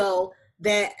also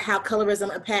that how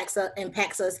colorism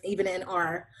impacts us even in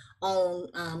our own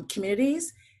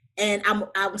communities. And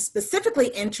I'm specifically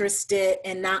interested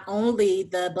in not only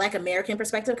the Black American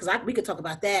perspective, because we could talk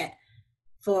about that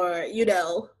for, you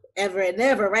know, ever and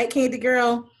ever, right, Candy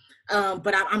Girl?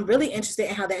 But I'm really interested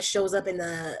in how that shows up in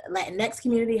the Latinx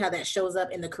community, how that shows up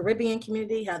in the Caribbean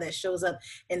community, how that shows up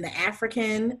in the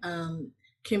African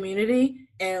community,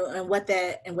 and what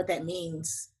that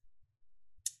means.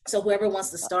 So whoever wants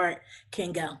to start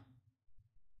can go.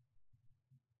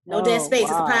 No dead space.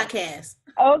 Wow. It's a podcast.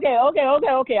 Okay.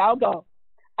 I'll go.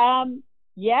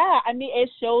 Yeah, I mean, it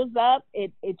shows up.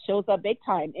 It shows up big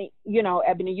time. You know,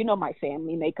 Ebony, you know my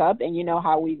family makeup, and you know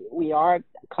how we are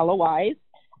color wise.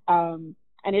 And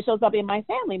it shows up in my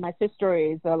family. My sister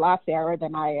is a lot fairer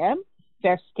than I am,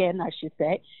 fair skin, I should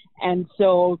say, and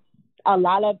so a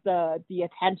lot of the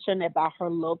attention about her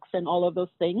looks and all of those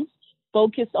things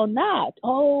focus on that.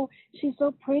 Oh, she's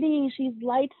so pretty. She's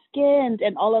light skinned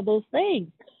and all of those things.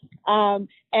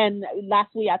 And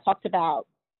last week I talked about,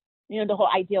 the whole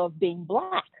idea of being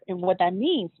Black and what that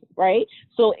means, right?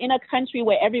 So in a country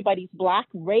where everybody's Black,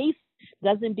 race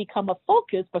doesn't become a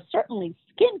focus, but certainly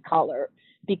skin color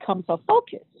becomes a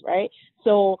focus, right?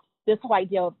 So this whole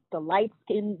idea of the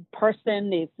light-skinned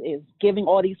person is giving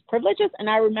all these privileges. And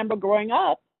I remember growing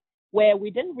up where we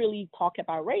didn't really talk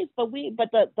about race, but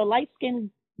the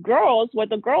light-skinned girls were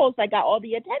the girls that got all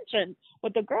the attention, were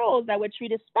the girls that were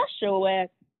treated special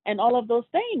and all of those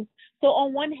things. So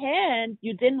on one hand,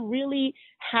 you didn't really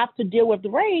have to deal with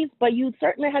race, but you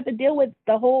certainly had to deal with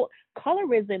the whole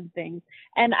colorism thing.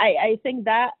 And I think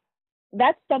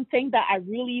that's something that I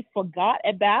really forgot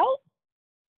about,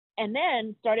 and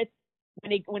then started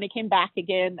when it came back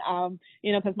again,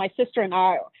 because my sister and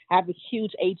I have a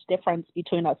huge age difference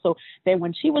between us. So then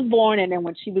when she was born and then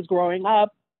when she was growing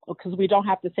up, because we don't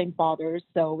have the same fathers,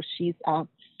 so she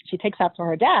takes after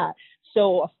her dad.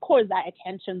 So of course that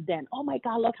attention then, oh my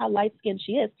God, look how light skinned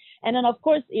she is. And then of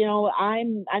course,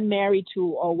 I'm married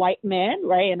to a white man,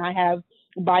 right? And I have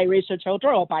biracial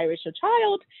children or biracial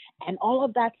child and all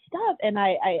of that stuff. And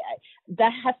I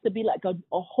that has to be like a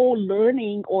whole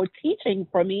learning or teaching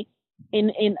for me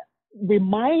in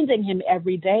reminding him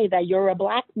every day that you're a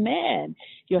Black man.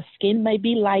 Your skin may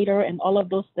be lighter and all of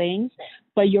those things,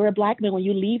 but you're a Black man. When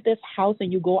you leave this house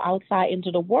and you go outside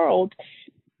into the world,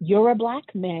 you're a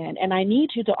Black man. And I need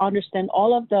you to understand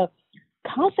all of the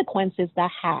consequences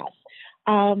that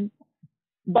has.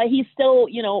 But he's still,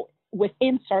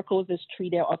 within circles is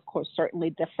treated, of course,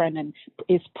 certainly different and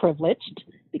is privileged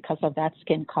because of that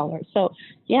skin color. So,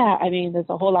 yeah, I mean, there's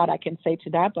a whole lot I can say to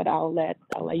that, but I'll let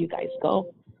you guys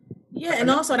go. Yeah, and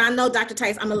also, and I know Dr.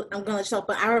 Tyce, I'm going to show,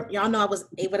 but y'all know I was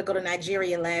able to go to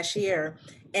Nigeria last year.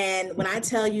 And when I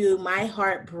tell you my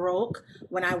heart broke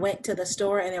when I went to the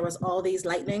store and there was all these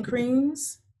lightening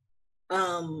creams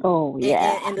in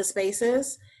the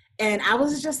spaces. And I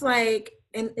was just like,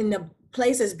 in the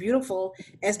place as beautiful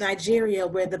as Nigeria,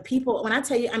 where the people, when I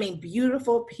tell you, I mean,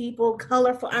 beautiful people,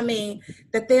 colorful, I mean,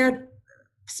 that they're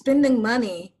spending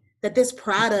money, that this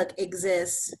product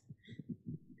exists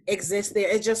there.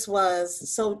 It just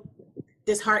was so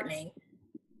disheartening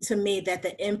to me that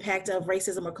the impact of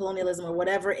racism or colonialism or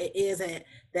whatever it is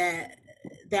that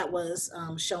was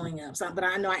showing up. So, but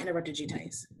I know I interrupted you,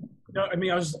 Tyce. No, I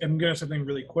mean, I'm going to say something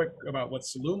really quick about what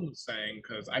Sailume was saying,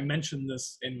 because I mentioned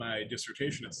this in my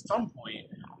dissertation at some point.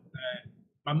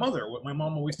 What my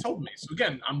mom always told me. So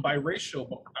again, I'm biracial,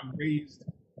 but I'm raised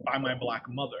by my Black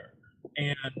mother.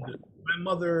 And my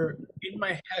mother, in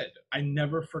my head, I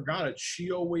never forgot it.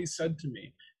 She always said to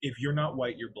me, if you're not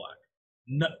white, you're Black.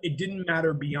 No, it didn't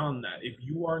matter beyond that. If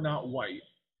you are not white,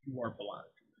 you are Black.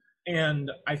 And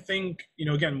I think,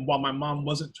 again, while my mom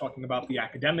wasn't talking about the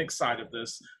academic side of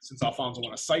this, since Alfonso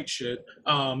want to cite shit,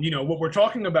 what we're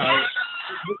talking about,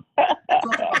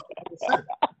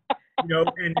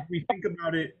 and if we think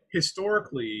about it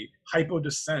historically,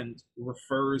 hypodescent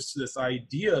refers to this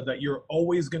idea that you're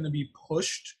always going to be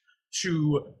pushed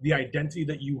to the identity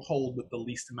that you hold with the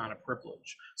least amount of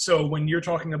privilege. So when you're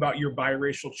talking about your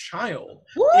biracial child,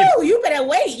 you better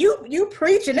wait. You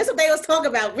preaching. That's what they was talking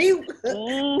about. Wind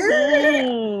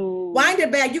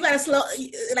it back. You gotta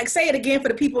say it again for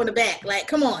the people in the back. Like,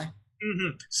 come on.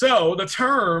 Mm-hmm. So the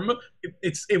term,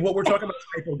 what we're talking about is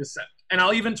hypodescent. And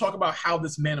I'll even talk about how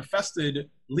this manifested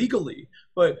legally.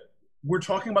 But we're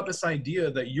talking about this idea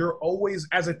that you're always,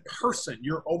 as a person,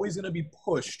 you're always going to be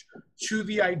pushed to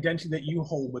the identity that you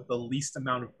hold with the least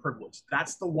amount of privilege.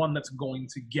 That's the one that's going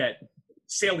to get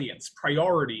salience,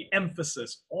 priority,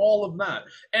 emphasis, all of that.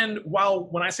 And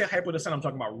when I say hypodescent, I'm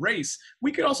talking about race,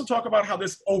 we could also talk about how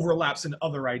this overlaps in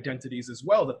other identities as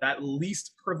well, that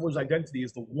least privileged identity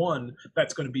is the one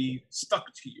that's going to be stuck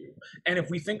to you. And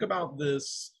if we think about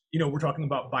this, we're talking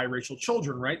about biracial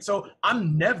children, right? So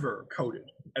I'm never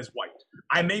coded as white.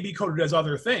 I may be coded as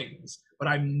other things, but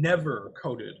I'm never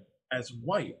coded as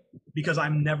white because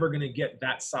I'm never going to get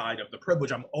that side of the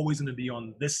privilege. I'm always going to be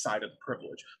on this side of the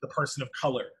privilege, the person of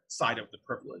color side of the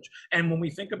privilege. And when we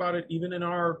think about it, even in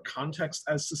our context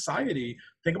as society,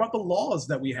 think about the laws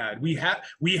that we had. We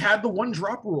had the one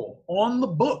drop rule on the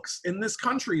books in this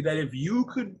country that if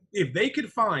they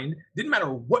could find, didn't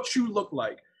matter what you look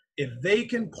like, if they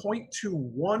can point to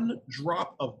one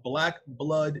drop of Black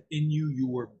blood in you, you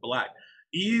were Black.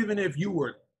 Even if you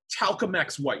were Talcum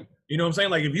X white, you know what I'm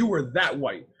saying? Like if you were that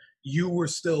white, you were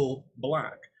still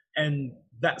Black. And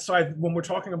when we're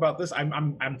talking about this,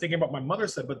 I'm thinking about my mother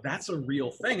said, but that's a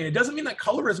real thing. And it doesn't mean that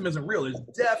colorism isn't real. It's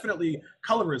definitely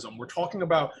colorism. We're talking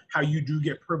about how you do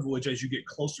get privilege as you get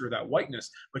closer to that whiteness,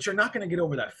 but you're not going to get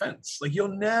over that fence. Like,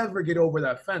 you'll never get over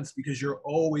that fence because you're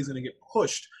always going to get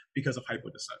pushed because of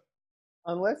hypodescent.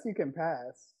 Unless you can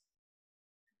pass.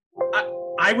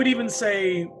 I would even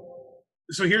say,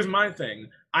 so here's my thing.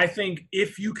 I think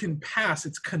if you can pass,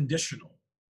 it's conditional.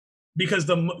 Because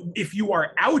if you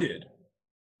are outed,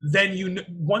 then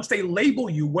once they label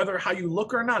you, whether how you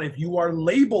look or not, if you are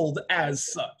labeled as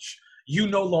such, you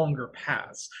no longer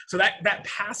pass. So that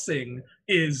passing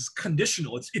is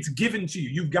conditional. It's given to you.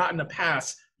 You've gotten a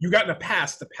pass. You gotten a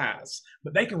pass to pass,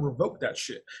 but they can revoke that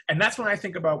shit. And that's when I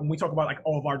think about when we talk about like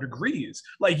all of our degrees.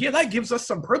 Like, yeah, that gives us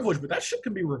some privilege, but that shit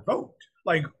can be revoked.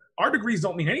 Like, our degrees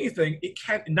don't mean anything. It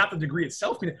can't, not the degree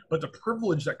itself, but the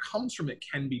privilege that comes from it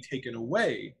can be taken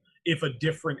away if a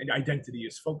different identity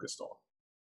is focused on.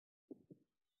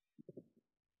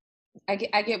 I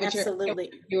get what Absolutely.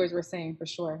 your viewers were saying for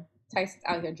sure. Tyce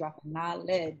out here dropping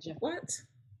knowledge. What?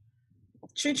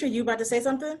 Treacher, you about to say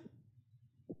something?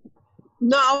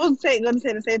 No, I was going to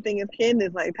say the same thing as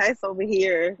Candice. Like, Tyce over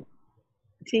here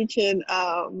teaching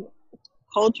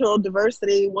cultural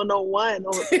diversity 101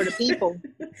 for the people.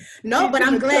 No, but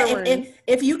I'm glad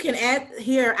if you can add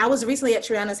here. I was recently at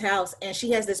Triana's house and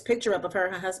she has this picture up of her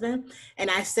and her husband.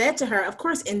 And I said to her, of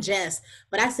course in jest,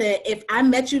 but I said, if I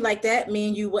met you like that, me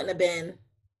and you wouldn't have been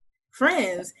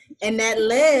friends. And that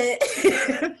led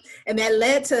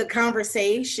to a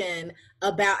conversation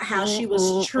about how she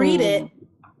was treated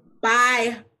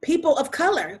by people of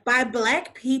color, by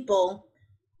Black people,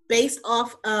 based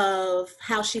off of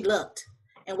how she looked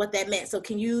and what that meant. So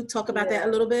can you talk about that a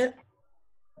little bit?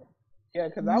 Yeah,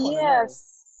 because I want to know.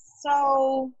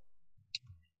 So,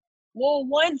 well,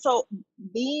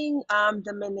 being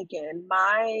Dominican,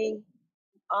 my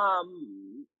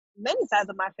many sides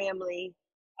of my family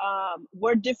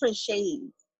were different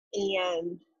shades,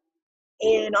 and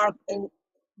in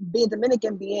being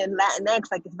Dominican, being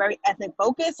Latinx, like, it's very ethnic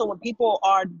focused. So when people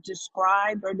are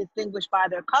described or distinguished by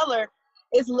their color,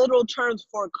 it's literal terms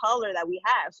for color that we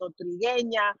have. So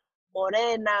trigueña,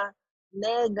 morena,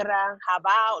 negra,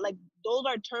 jabao, like, those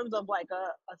are terms of like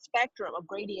a spectrum of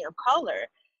gradient of color.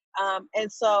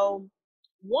 And so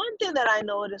one thing that I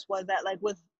noticed was that, like,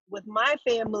 with my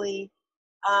family,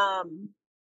 I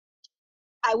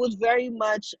was very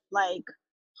much like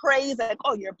praised, like,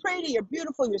 oh, you're pretty, you're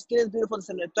beautiful, your skin is beautiful, this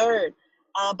and the third.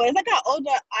 But as I got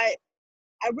older, I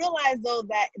realized though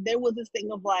that there was this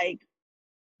thing of like,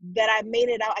 that I made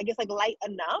it out, I guess, like, light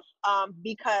enough,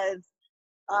 because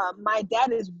my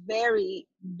dad is very,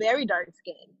 very dark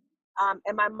skinned,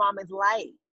 and my mom is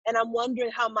light. And I'm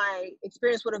wondering how my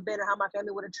experience would have been or how my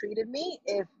family would have treated me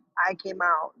if I came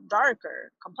out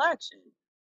darker complexion.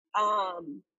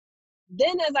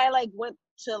 Then as I like went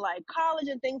to like college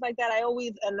and things like that, I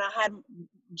had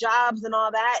jobs and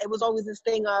all that. It was always this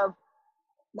thing of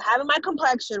having my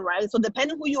complexion right. So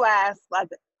depending who you ask, like,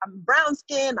 I'm brown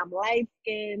skin, I'm light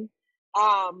skin.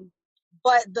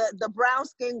 But the brown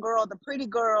skin girl, the pretty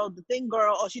girl, the thin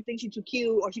girl, or she thinks she's too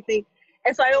cute, or she thinks,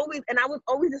 and so I was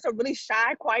always just a really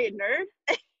shy, quiet nerd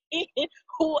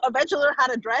who eventually learned how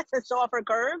to dress and show off her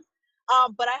curves.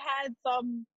 But I had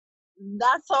some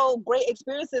not so great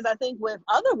experiences, I think, with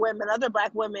other women, other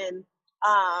Black women,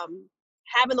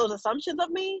 having those assumptions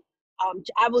of me.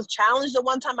 I was challenged at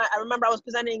one time. I remember I was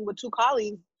presenting with two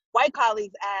colleagues, white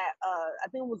colleagues, at I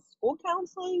think it was school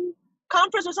counseling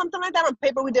conference or something like that, or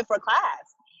paper we did for a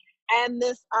class. And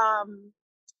this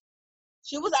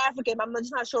she was African, but I'm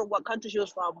just not sure what country she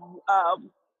was from.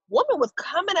 Woman was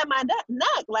coming at my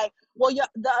neck like, well,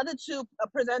 the other two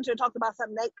presenters talked about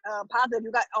something positive.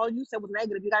 You got, all you said was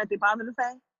negative. You got anything positive to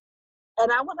say?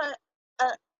 And I was like,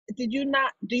 do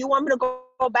you want me to go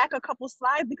back a couple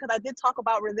slides, because I did talk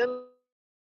about resiliency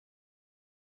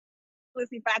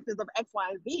factors of X, Y,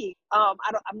 and Z. I'm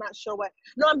not sure what.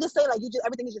 No, I'm just saying, like,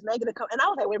 everything is just negative. And I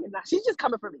was like, wait a minute, now she's just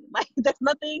coming for me. Like, there's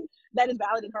nothing that is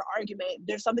valid in her argument.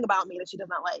 There's something about me that she does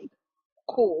not like.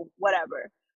 Cool, whatever.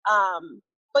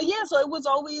 But yeah, so it was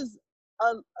always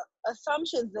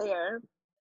assumptions there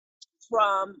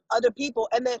from other people.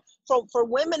 And then for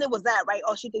women, it was that, right?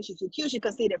 Oh, she thinks she's too cute, she's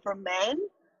conceited. For men,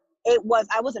 it was,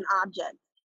 I was an object.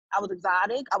 I was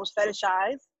exotic, I was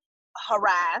fetishized,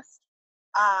 harassed,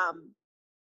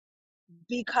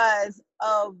 because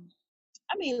of,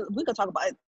 I mean, we could talk about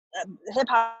it,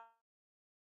 hip-hop,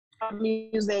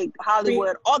 music,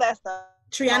 Hollywood, all that stuff.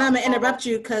 Triana, I'm gonna interrupt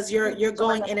you because you're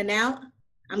going in and out.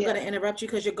 I'm going to interrupt you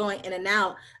because you're going in and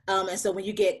out. And so when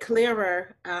you get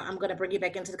clearer, I'm going to bring you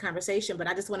back into the conversation. But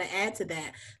I just want to add to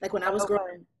that. Like, when I was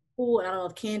school, and I don't know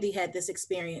if Candy had this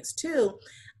experience too,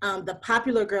 the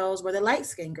popular girls were the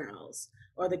light-skinned girls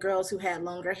or the girls who had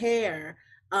longer hair.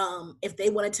 If they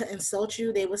wanted to insult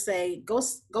you, they would say, go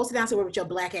sit down somewhere with your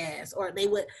black ass, or they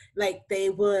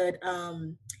would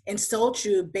insult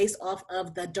you based off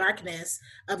of the darkness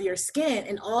of your skin.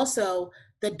 And also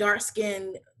the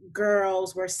dark-skinned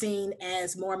girls were seen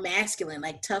as more masculine,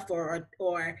 like tougher,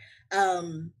 or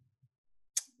they'll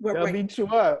beat you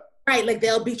up. Right, like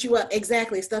they'll beat you up.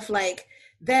 Exactly, stuff like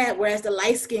that. Whereas the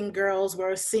light-skinned girls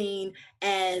were seen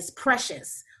as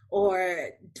precious or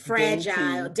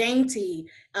fragile, dainty,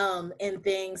 and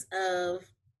things of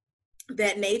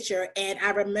that nature. And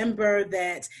I remember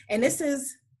that, and it's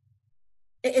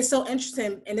so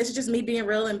interesting, and this is just me being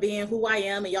real and being who I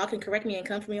am, and y'all can correct me and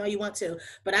come for me all you want to,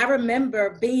 but I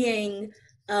remember being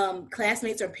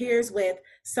classmates or peers with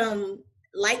some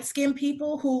light-skinned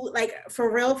people who, like,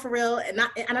 for real, and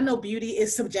I know beauty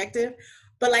is subjective,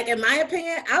 but like, in my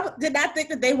opinion, did not think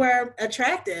that they were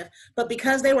attractive, but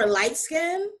because they were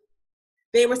light-skinned,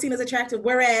 they were seen as attractive.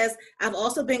 Whereas I've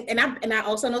also been, and I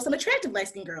also know some attractive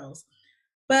light-skinned girls,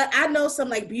 but I know some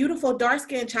like beautiful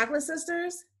dark-skinned chocolate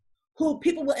sisters who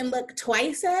people wouldn't look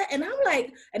twice at. And I'm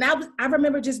like, and I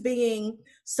remember just being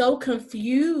so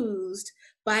confused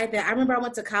by that. I remember I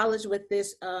went to college with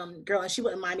this girl, and she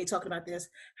wouldn't mind me talking about this.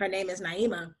 Her name is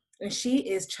Naima, and she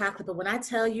is chocolate. But when I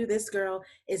tell you, this girl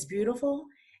is beautiful,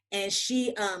 and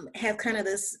she has kind of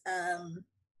this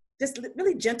just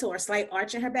really gentle or slight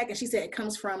arch in her back. And she said it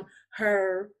comes from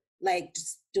her like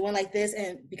just doing like this,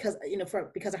 and because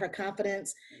because of her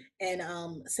confidence and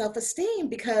self-esteem,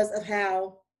 because of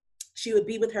how she would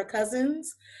be with her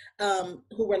cousins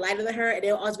who were lighter than her, and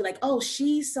they'll always be like, oh,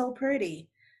 she's so pretty,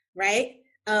 right?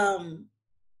 And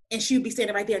she would be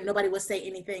standing right there and nobody would say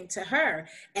anything to her.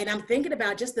 And I'm thinking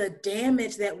about just the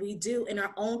damage that we do in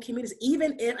our own communities.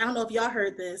 Even if, I don't know if y'all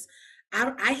heard this,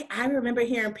 I remember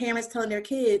hearing parents telling their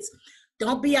kids,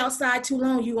 don't be outside too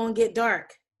long, you're gonna get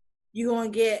dark. You're gonna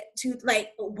get too, like,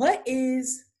 what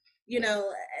is,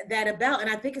 that about? And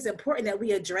I think it's important that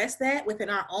we address that within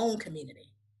our own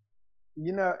community.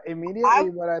 Immediately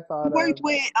what I thought worked of,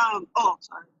 with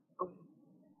sorry.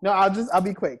 No, I'll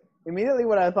be quick. Immediately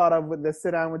what I thought of with the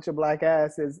sit down with your black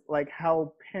ass is like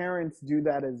how parents do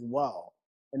that as well.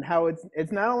 And how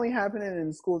it's not only happening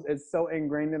in schools, it's so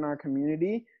ingrained in our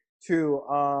community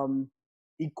to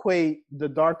equate the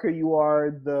darker you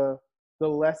are, the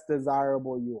less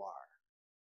desirable you are.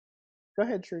 Go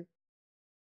ahead, Tree.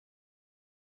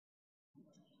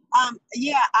 I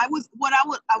went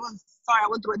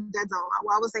through a dead zone.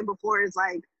 What I was saying before is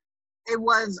like, it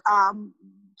was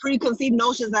preconceived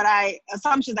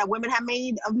assumptions that women have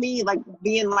made of me, like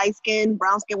being light skinned,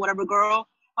 brown skinned, whatever girl.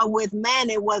 But with men,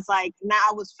 it was like, now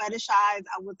I was fetishized,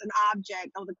 I was an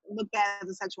object, I was looked at as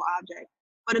a sexual object.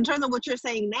 But in terms of what you're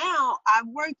saying now, I've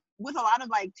worked with a lot of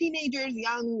like teenagers,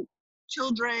 young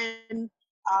children,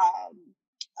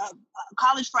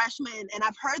 college freshmen, and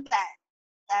I've heard that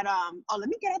let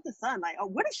me get out the sun, like, oh,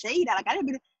 where the shade at? Like, I didn't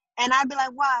be, and I'd be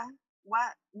like, why,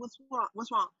 what's wrong?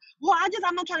 Well,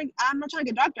 I'm not trying to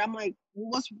get darker. I'm like,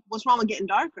 what's wrong with getting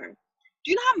darker?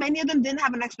 Do you know how many of them didn't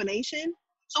have an explanation?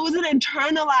 So it was an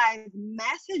internalized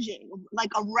messaging,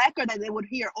 like a record that they would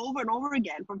hear over and over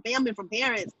again from family, from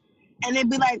parents, and they'd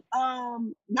be like, no,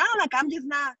 like,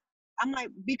 I'm like,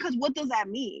 because what does that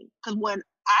mean? Because when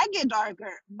I get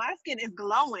darker, my skin is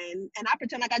glowing, and I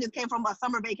pretend like I just came from a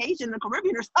summer vacation in the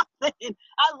Caribbean or something.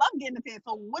 I love getting a tan.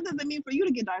 So what does it mean for you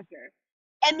to get darker?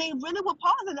 And they really would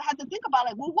pause and had to think about,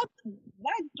 like, well,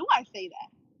 why do I say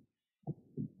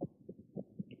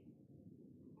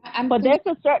that? But there's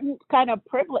a certain kind of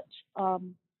privilege.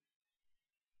 I'm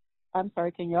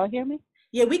sorry, can y'all hear me?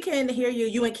 Yeah, we can hear you.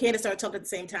 You and Candice are talking at the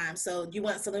same time. So you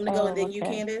want Sailume to go and then okay. You,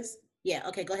 Candice? Yeah,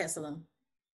 okay, go ahead, Sailume.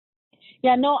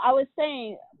 Yeah, no, I was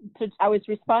saying, I was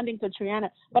responding to Triana,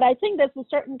 but I think there's a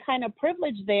certain kind of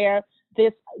privilege there,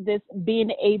 this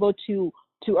being able to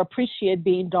appreciate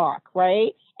being dark,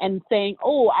 right? And saying,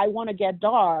 oh, I want to get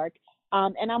dark.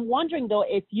 And I'm wondering, though,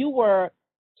 if you were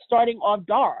starting off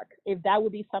dark, if that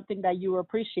would be something that you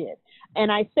appreciate.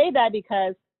 And I say that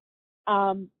because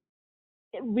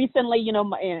recently,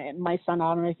 my son,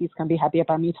 I don't know if he's going to be happy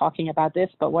about me talking about this,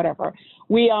 but whatever.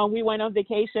 We went on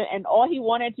vacation, and all he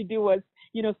wanted to do was,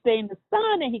 stay in the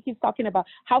sun, and he keeps talking about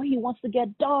how he wants to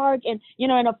get dark, and,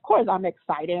 and of course I'm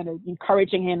excited and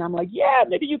encouraging him. I'm like, yeah,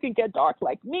 maybe you can get dark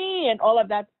like me and all of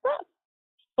that stuff.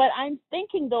 But I'm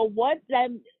thinking, though, what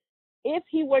then if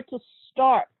he were to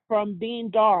start from being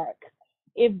dark,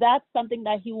 if that's something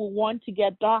that he will want to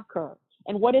get darker,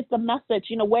 and what is the message,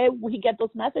 where will he get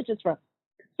those messages from?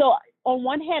 So on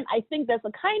one hand, I think there's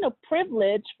a kind of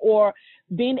privilege or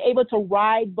being able to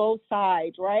ride both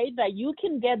sides, right? That you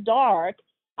can get dark,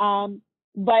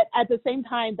 but at the same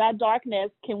time, that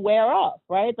darkness can wear off,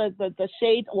 right? The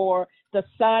shade or the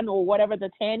sun or whatever,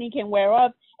 the tanning can wear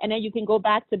off, and then you can go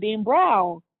back to being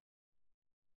brown.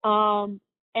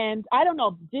 And I don't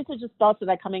know, these are just thoughts that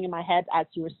are coming in my head as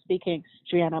you were speaking,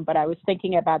 Triana, but I was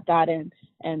thinking about that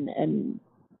and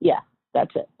yeah,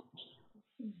 that's it.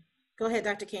 Go ahead,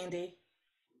 Dr. Candy.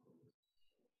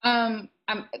 The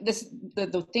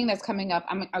thing that's coming up,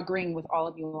 I'm agreeing with all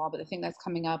of you all, but the thing that's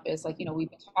coming up is like, we've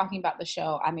been talking about the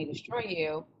show I May Destroy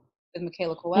You with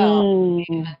Michaela Coel.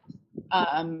 And,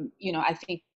 I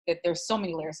think that there's so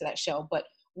many layers to that show, but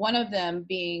one of them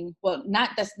being, well,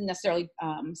 not that's necessarily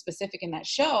specific in that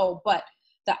show, but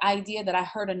the idea that I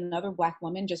heard another Black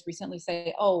woman just recently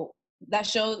say, oh, that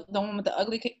show, the one with the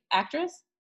ugly actress?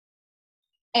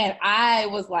 And I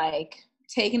was like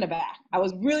taken aback. I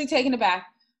was really taken aback.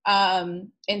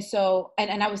 And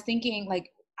I was thinking, like,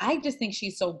 I just think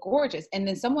she's so gorgeous. And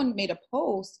then someone made a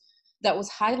post that was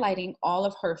highlighting all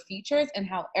of her features and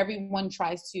how everyone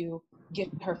tries to get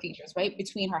her features, right?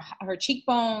 Between her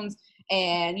cheekbones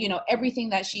and, everything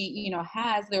that she,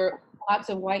 has. There are lots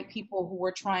of white people,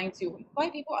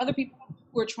 other people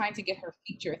who are trying to get her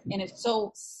features. And it's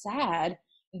so sad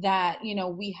that,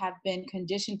 we have been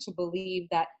conditioned to believe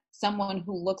that someone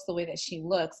who looks the way that she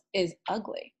looks is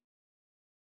ugly.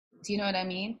 Do you know what I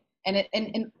mean? And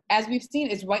as we've seen,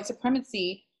 it's white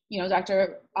supremacy.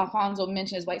 Dr. Alfonso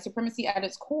mentioned is white supremacy at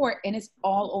its core, and it's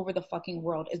all over the fucking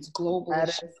world. It's global. At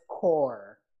its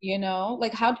core.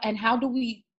 Like how do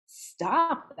we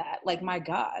stop that? Like, my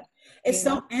God. It's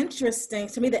so interesting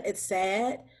to me that it's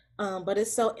sad, but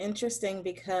it's so interesting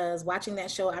because watching that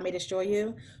show, I May Destroy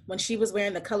You, when she was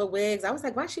wearing the color wigs, I was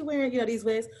like, why is she wearing, these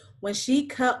wigs? When she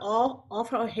cut off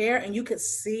her hair and you could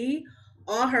see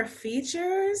all her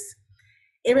features,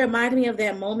 it reminded me of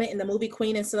that moment in the movie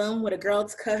Queen and Slim where the girl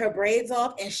cut her braids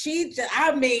off and she just,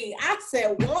 I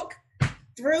said, walk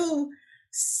through,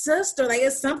 sister. Like,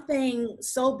 it's something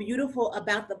so beautiful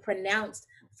about the pronounced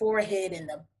forehead and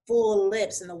the full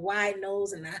lips and the wide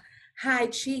nose and the high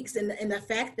cheeks and the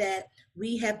fact that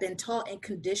we have been taught and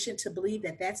conditioned to believe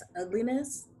that that's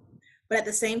ugliness. But at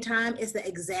the same time, it's the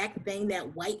exact thing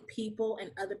that white people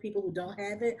and other people who don't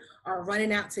have it are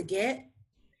running out to get.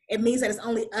 It means that it's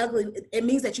only ugly. It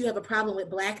means that you have a problem with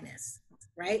Blackness,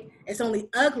 right? It's only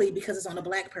ugly because it's on a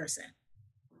Black person.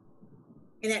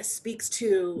 And that speaks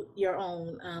to your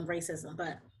own racism.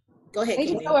 But go ahead,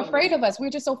 They're so afraid of us. We're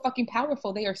just so fucking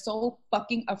powerful. They are so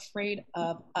fucking afraid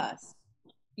of us.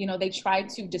 They try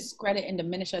to discredit and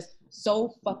diminish us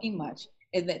so fucking much.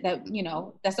 Is that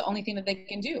that's the only thing that they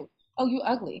can do. Oh, you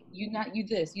ugly. You not, you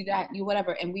this, you that, you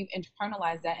whatever. And we've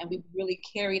internalized that and we've really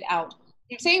carried out,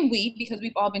 I'm saying we, because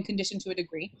we've all been conditioned to a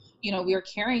degree, we are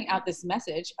carrying out this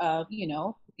message of,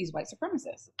 these white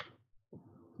supremacists.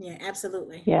 Yeah,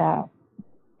 absolutely. Yeah.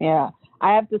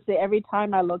 I have to say, every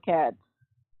time I look at,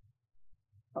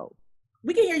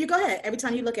 we can hear you. Go ahead. Every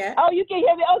time you look at. Oh, you can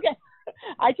hear me? Okay.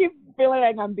 I keep feeling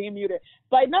like I'm being muted.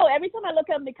 But no, every time I look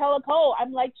at Michaela Coel,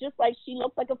 I'm like, just like, she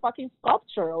looks like a fucking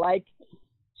sculpture. Like,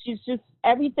 she's just,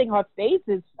 everything, her face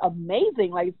is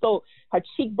amazing. Like, so her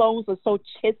cheekbones are so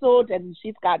chiseled and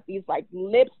she's got these like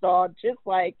lips are just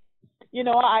like,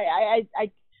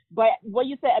 but what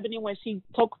you said, Ebony, when she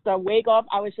took the wig off,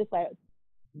 I was just like,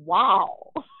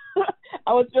 wow.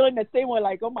 I was feeling the same way,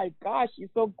 like, oh my gosh, she's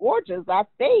so gorgeous, that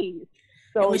face.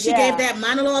 So and when she gave that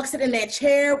monologue sitting in that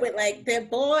chair with like that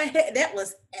boy, that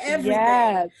was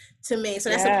everything to me. So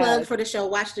that's a plug for the show.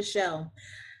 Watch the show.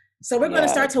 So we're going to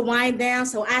start to wind down.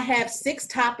 So I have 6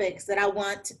 topics that I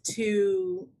want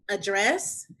to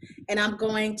address, and I'm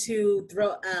going to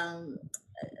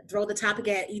throw the topic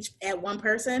at one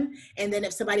person, and then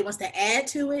if somebody wants to add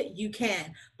to it, you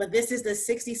can. But this is the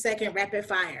 60-second rapid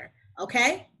fire.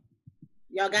 Okay,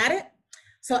 y'all got it?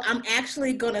 So I'm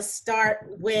actually going to start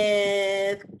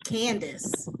with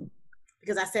Candice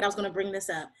because I said I was going to bring this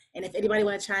up, and if anybody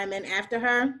want to chime in after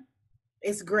her,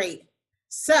 it's great.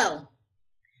 So.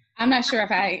 I'm not sure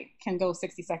if I can go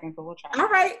 60 seconds, but we'll try. All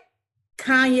right.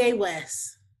 Kanye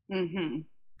West. Mm-hmm.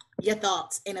 Your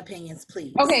thoughts and opinions,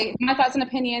 please. Okay, my thoughts and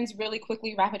opinions really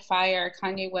quickly, rapid fire.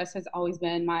 Kanye West has always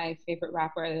been my favorite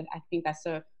rapper. I think that's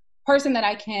a person that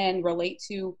I can relate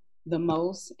to the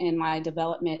most in my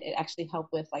development. It actually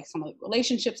helped with like some of the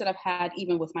relationships that I've had,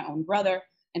 even with my own brother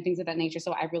and things of that nature.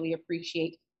 So I really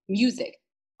appreciate music.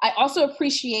 I also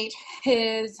appreciate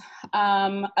his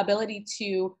ability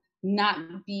to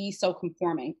not be so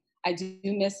conforming. I do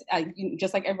miss,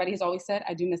 just like everybody has always said,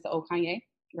 I do miss the old Kanye,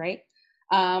 right?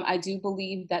 I do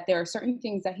believe that there are certain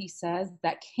things that he says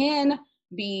that can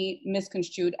be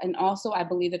misconstrued. And also, I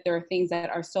believe that there are things that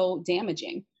are so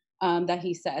damaging that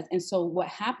he says. And so what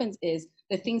happens is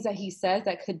the things that he says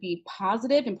that could be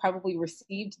positive and probably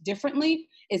received differently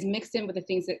is mixed in with the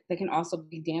things that can also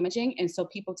be damaging. And so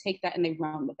people take that and they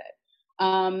run with it.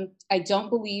 I don't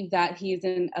believe that he is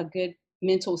in a good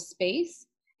mental space.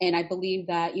 And I believe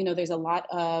that, there's a lot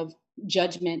of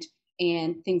judgment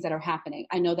and things that are happening.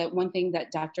 I know that one thing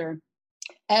that Dr.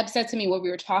 Ebb said to me when we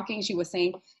were talking, she was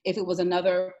saying if it was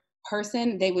another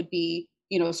person, they would be,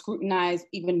 scrutinized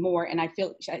even more. And I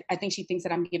think she thinks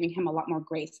that I'm giving him a lot more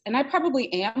grace. And I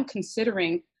probably am,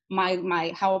 considering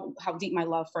how deep my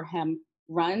love for him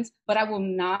runs, but I will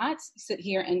not sit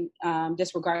here and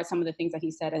disregard some of the things that he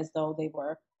said as though they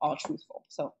were all truthful.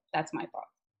 So that's my thought.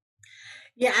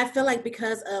 Yeah, I feel like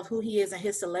because of who he is and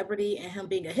his celebrity and him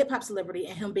being a hip hop celebrity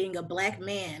and him being a Black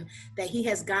man, that he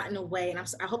has gotten away, and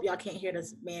I hope y'all can't hear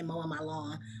this man mowing my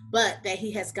lawn, but that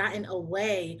he has gotten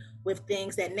away with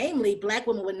things that namely Black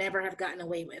women would never have gotten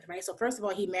away with, right? So first of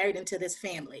all, he married into this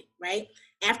family, right?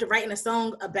 After writing a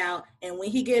song about, and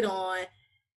when he get on,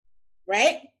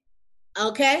 right?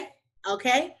 Okay.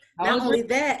 Not only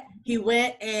that, he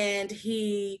went and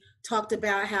he talked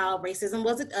about how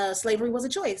slavery was a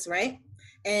choice, right?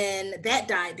 And that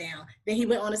died down. Then he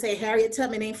went on to say Harriet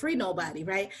Tubman ain't free nobody,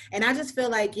 right? And I just feel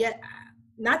like,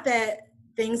 not that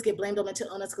things get blamed on us,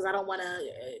 because I don't want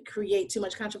to create too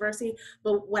much controversy,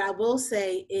 but what I will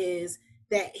say is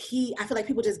that I feel like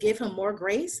people just give him more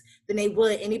grace than they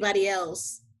would anybody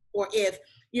else. Or if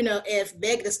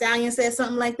Meg Thee Stallion said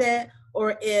something like that,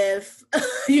 or if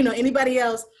anybody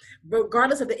else,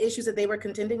 regardless of the issues that they were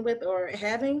contending with or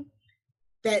having,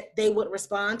 that they would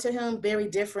respond to him very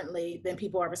differently than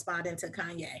people are responding to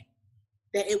Kanye.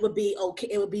 That it would be okay,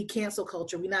 it would be cancel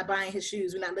culture. We're not buying his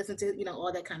shoes, we're not listening to,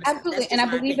 all that kind of Absolutely. stuff.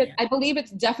 Absolutely. And I believe it's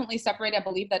definitely separated. I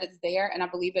believe that it's there. And I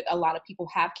believe that a lot of people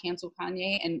have canceled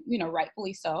Kanye, and,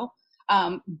 rightfully so.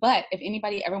 But if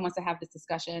anybody ever wants to have this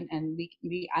discussion, and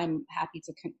I'm happy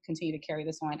to continue to carry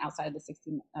this on outside of the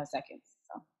 60 seconds.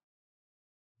 So.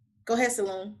 Go ahead,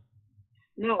 Sailume.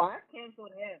 No, I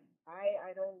canceled him.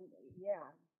 I don't,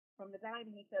 from the time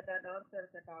he said that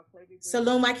nonsense about slavery.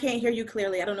 Sailume, I can't hear you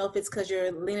clearly. I don't know if it's because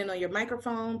you're leaning on your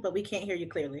microphone, but we can't hear you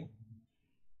clearly.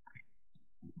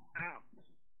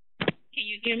 Can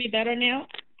you hear me better now?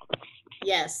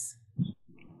 Yes.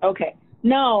 Okay.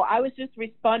 No, I was just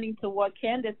responding to what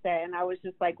Candice said, and I was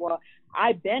just like, well,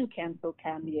 I've been canceled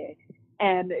Kanye.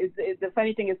 And the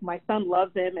funny thing is my son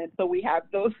loves him, and so we have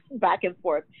those back and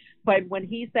forth. But when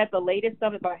he said the latest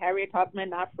stuff about Harriet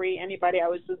Tubman not free anybody, I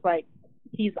was just like,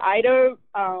 he's either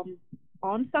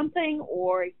on something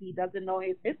or he doesn't know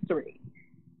his history.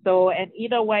 So, and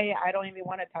either way, I don't even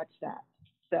want to touch that.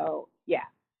 So, yeah.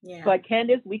 But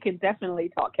Candice, we can definitely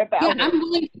talk about it. I'm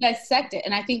willing to dissect it.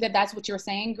 And I think that that's what you're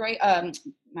saying,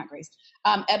 not Grace.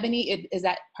 Ebony, is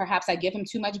that perhaps I give him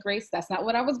too much grace? That's not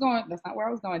what I was going. That's not where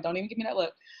I was going. Don't even give me that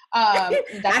look.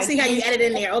 I see how you added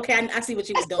in there. Okay, I see what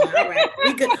you was doing. All right,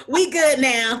 we good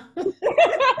now.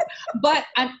 But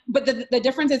the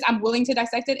difference is I'm willing to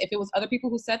dissect it. If it was other people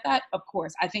who said that, of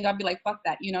course, I think I'd be like, fuck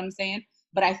that. You know what I'm saying?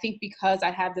 But I think because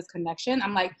I have this connection,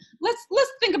 I'm like, let's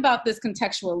think about this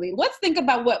contextually. Let's think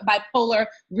about what bipolar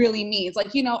really means.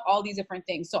 Like, all these different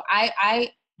things. So I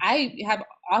have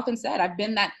often said I've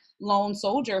been that lone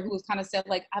soldier who has kind of said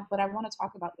like, but I want to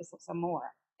talk about this some more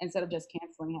instead of just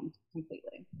canceling him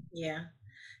completely. Yeah.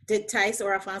 Did Tyce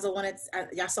or Alfonso want to?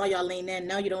 Y'all saw y'all lean in.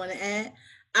 No, you don't want to add.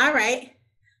 All right.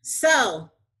 So,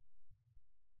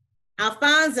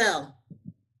 Alfonso.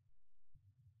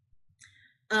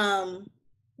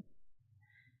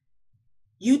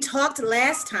 You talked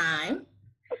last time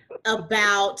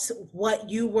about what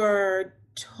you were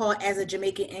taught as a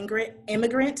Jamaican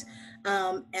immigrant,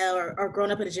 or growing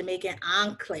up in a Jamaican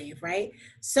enclave, right?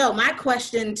 So my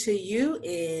question to you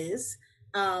is,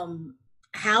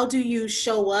 how do you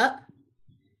show up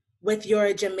with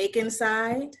your Jamaican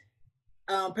side,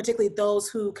 particularly those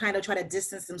who kind of try to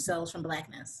distance themselves from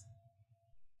Blackness?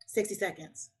 60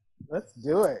 seconds. Let's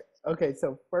do it. Okay,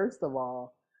 so first of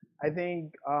all, I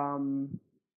think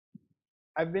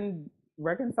I've been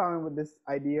reconciling with this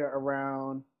idea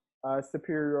around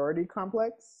superiority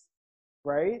complex,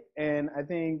 right? And I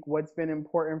think what's been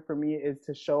important for me is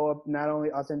to show up not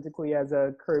only authentically as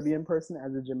a Caribbean person,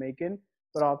 as a Jamaican,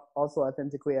 but also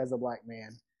authentically as a Black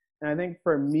man. And I think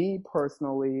for me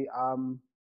personally,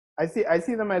 I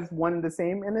see them as one and the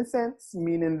same in a sense,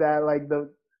 meaning that like the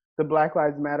Black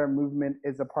Lives Matter movement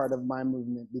is a part of my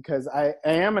movement because I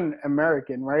am an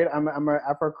American, right? I'm an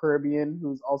Afro-Caribbean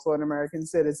who's also an American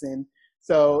citizen.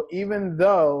 So even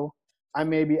though I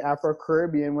may be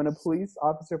Afro-Caribbean. When a police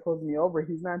officer pulls me over,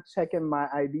 he's not checking my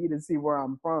ID to see where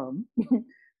I'm from,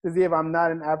 to see if I'm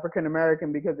not an African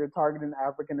American because they're targeting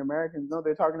African Americans. No,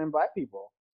 they're targeting Black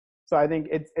people. So I think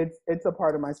it's a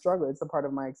part of my struggle. It's a part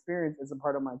of my experience. It's a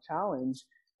part of my challenge.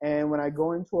 And when I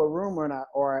go into a room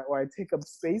or I take up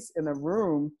space in a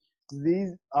room,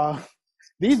 these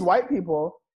white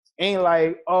people ain't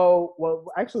like, oh, well,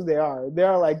 actually they are.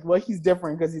 They're like, well, he's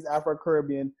different because he's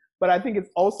Afro-Caribbean. But I think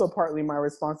it's also partly my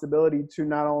responsibility to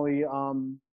not only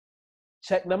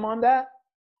check them on that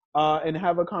and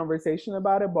have a conversation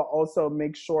about it, but also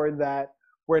make sure that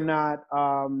we're not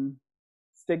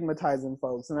stigmatizing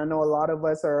folks. And I know a lot of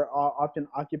us are often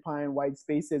occupying white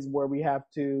spaces where we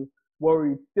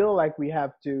feel like we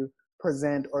have to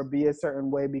present or be a certain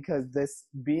way because this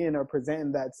being or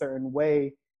presenting that certain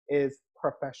way is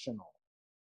professional.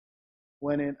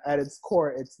 When at its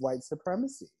core, it's white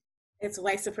supremacy. It's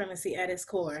white supremacy at its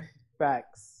core.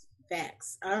 Facts.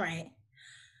 All right.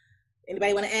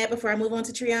 Anybody want to add before I move on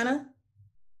to Triana?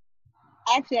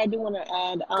 Actually, I do want to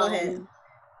add. Go ahead.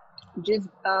 Just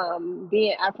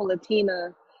being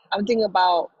Afro-Latina, I'm thinking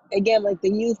about, again, like the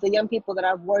youth, the young people that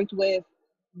I've worked with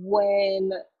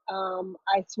when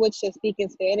I switched to speaking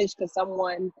Spanish because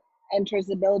someone enters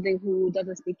the building who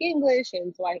doesn't speak English.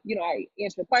 And so I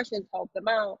answer the questions, help them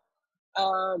out.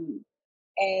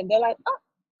 And they're like, oh,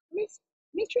 Miss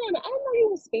Triana, I didn't know you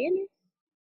were Spanish.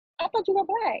 I thought you were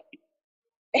Black.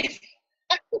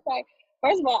 I was like,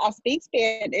 first of all, I speak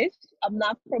Spanish. I'm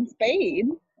not from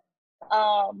Spain.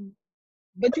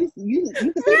 But you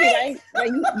can see me, right?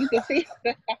 Like you can see,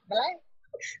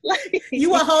 like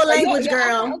you a whole language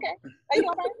girl. Okay, are you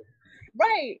all right?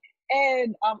 Right.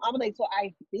 And I'm like, so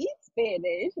I speak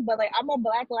Spanish, but like I'm a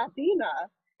Black Latina,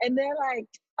 and they're like,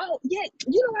 oh yeah,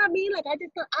 you know what I mean? Like I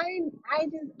just thought I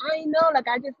know, like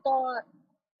I just thought,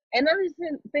 and I was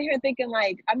sitting here thinking,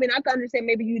 like, I mean, I can understand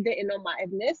maybe you didn't know my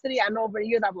ethnicity. I know over the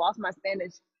years I've lost my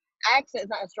Spanish accent. It's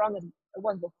not as strong as it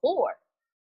was before,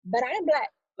 but I'm Black.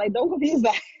 Like, don't confuse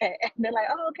that. And they're like,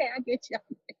 oh, okay, I get you.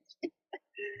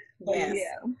 Yes.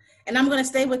 Yeah. And I'm going to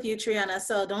stay with you, Triana,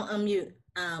 so don't unmute.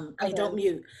 Don't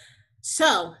mute.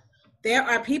 So there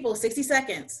are people, 60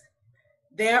 seconds.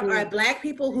 There are Black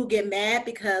people who get mad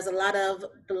because a lot of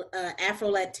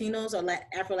Afro-Latinos or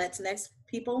Afro-Latinx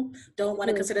people don't want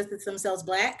to consider themselves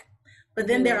Black. But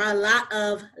then there are a lot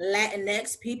of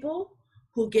Latinx people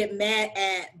who get mad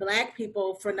at Black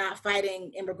people for not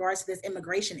fighting in regards to this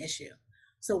immigration issue.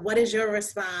 So what is your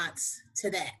response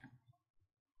to that?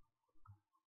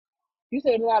 You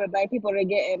said a lot of Black people are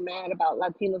getting mad about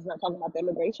Latinos not talking about the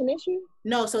immigration issue?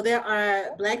 No, so there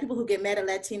are Black people who get mad at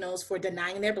Latinos for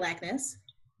denying their Blackness.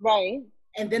 Right.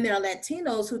 And then there are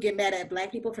Latinos who get mad at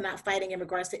Black people for not fighting in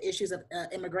regards to issues of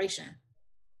immigration.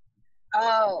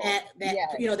 Oh, that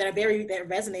yes. that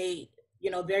resonate,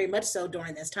 very much so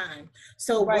during this time.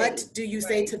 So what do you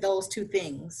say to those two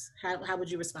things? How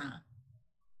would you respond?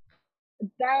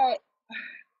 That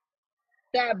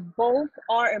both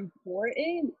are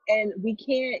important, and we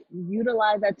can't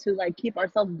utilize that to like keep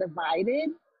ourselves divided.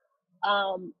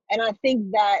 And I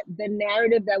think that the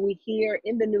narrative that we hear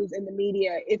in the news, in the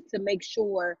media, is to make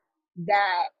sure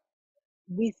that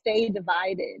we stay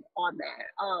divided on that.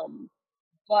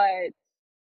 But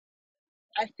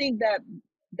I think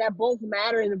that both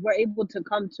matter, and we're able to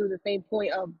come to the same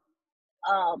point of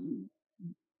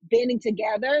banding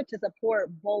together to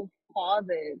support both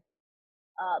causes.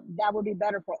 That would be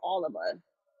better for all of us.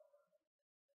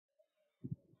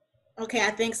 Okay, I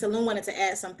think Sailume wanted to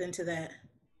add something to that.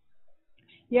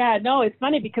 Yeah, no, it's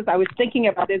funny because I was thinking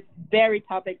about this very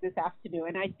topic this afternoon,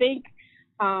 and I think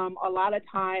a lot of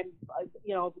times,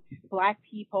 Black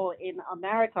people in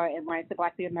America, and when I say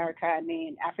Black in America, I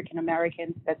mean African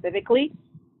Americans specifically,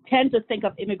 tend to think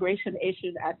of immigration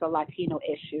issues as the Latino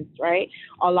issues, right?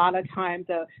 A lot of times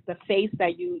the face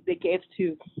that they give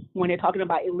to when they're talking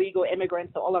about illegal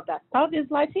immigrants and all of that stuff is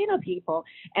Latino people.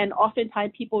 And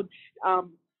oftentimes people,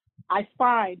 I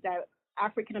find that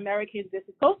African Americans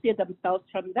disassociate themselves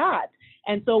from that.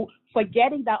 And so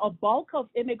forgetting that a bulk of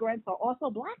immigrants are also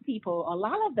Black people. A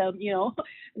lot of them,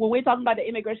 when we're talking about the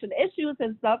immigration issues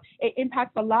and stuff, it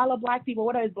impacts a lot of Black people,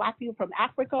 whether it's Black people from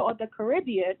Africa or the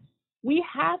Caribbean. We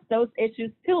have those issues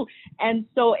too. And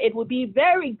so it would be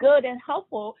very good and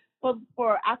helpful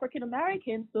for African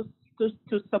Americans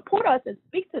to support us and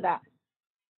speak to that.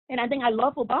 And I think I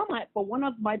love Obama, but one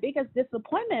of my biggest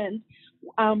disappointments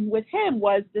with him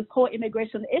was this whole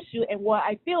immigration issue, and what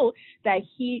I feel that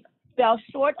he fell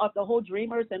short of the whole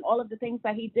Dreamers and all of the things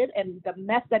that he did and the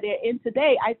mess that they're in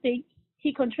today. I think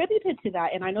he contributed to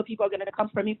that. And I know people are going to come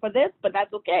for me for this, but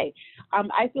that's okay.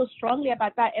 I feel strongly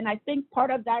about that. And I think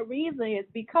part of that reason is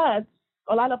because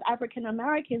a lot of African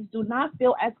Americans do not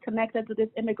feel as connected to this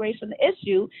immigration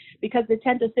issue because they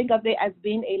tend to think of it as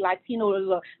being a Latino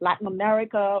or Latin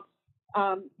America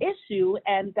issue,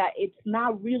 and that it's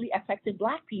not really affecting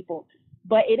Black people.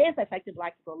 But it is affecting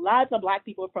Black people. Lots of Black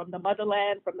people from the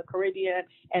motherland, from the Caribbean,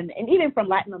 and even from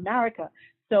Latin America.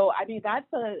 So, I mean,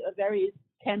 that's a very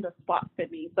tender spot for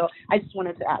me. So I just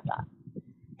wanted to add that.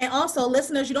 And also,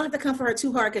 listeners, you don't have to come for her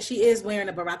too hard because she is wearing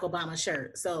a Barack Obama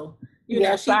shirt. So, you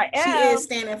know, Yes, she I is am.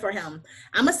 standing for him.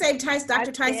 I'm going to save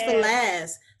Dr. Tyce for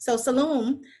last. So,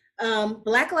 Sailume,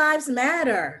 Black Lives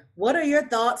Matter. What are your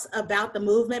thoughts about the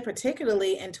movement,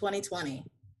 particularly in 2020?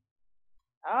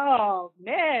 Oh,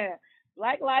 man.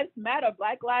 Black Lives Matter.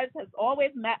 Black lives have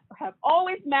always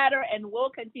mattered and will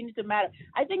continue to matter.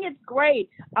 I think it's great.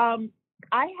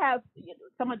 I have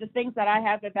some of the things that I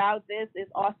have about this is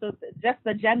also just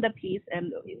the gender piece,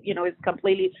 and it's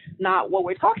completely not what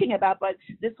we're talking about. But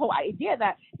this whole idea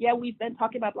that we've been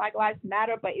talking about Black Lives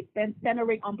Matter, but it's been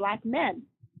centering on Black men,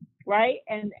 right?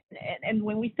 And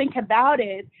when we think about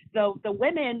it, the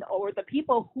women or the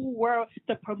people who were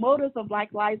the promoters of Black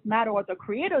Lives Matter or the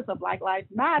creators of Black Lives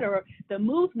Matter, the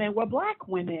movement, were Black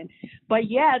women. But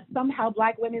yet somehow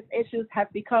Black women's issues have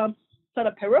become sort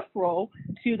of peripheral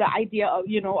to the idea of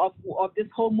this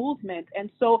whole movement. And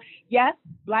so, yes,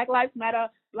 Black Lives Matter.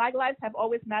 Black lives have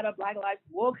always mattered. Black lives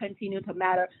will continue to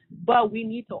matter. But we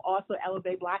need to also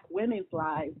elevate Black women's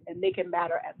lives and make it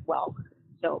matter as well.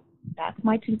 So that's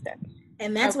my 2 cents.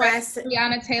 And that's why I said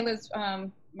Breonna Taylor's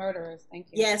murderers. Thank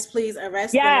you. Yes, please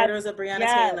arrest the murderers of Breonna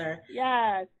Taylor.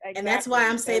 Yes, exactly. And that's why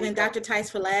I'm saving Dr. Tyce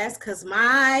for last, because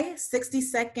my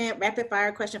 60-second rapid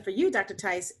fire question for you, Dr.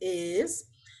 Tyce, is,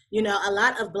 a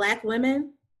lot of Black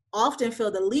women often feel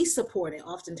the least supported,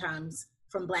 oftentimes,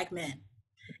 from Black men.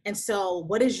 And so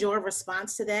what is your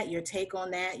response to that, your take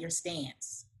on that, your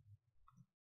stance?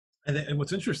 And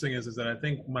what's interesting is that I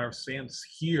think my stance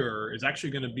here is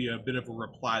actually going to be a bit of a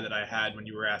reply that I had when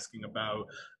you were asking about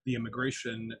the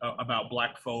immigration, about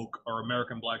Black folk or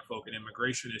American Black folk and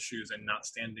immigration issues and not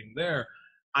standing there.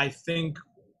 I think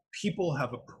people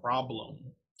have a problem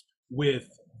with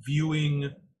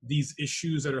viewing these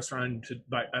issues that are surrounding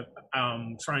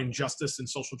justice and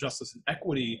social justice and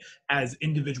equity as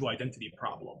individual identity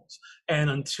problems. And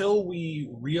until we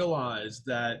realize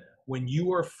that when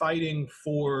you are fighting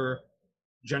for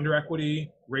gender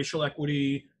equity, racial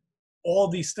equity, all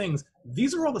these things,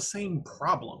 these are all the same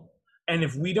problem. And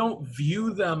if we don't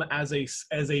view them as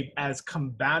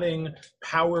combating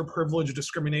power, privilege,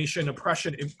 discrimination,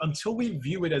 oppression, until we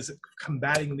view it as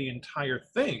combating the entire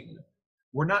thing,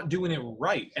 we're not doing it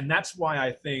right. And that's why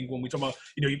I think when we talk about,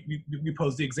 you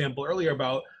posed the example earlier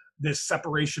about this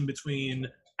separation between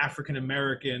African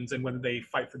Americans and whether they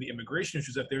fight for the immigration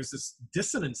issues, that there's this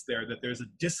dissonance there, that there's a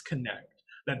disconnect,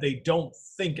 that they don't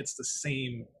think it's the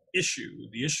same issue.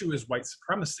 The issue is white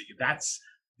supremacy. That's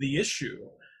the issue.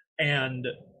 And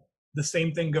the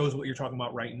same thing goes what you're talking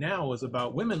about right now is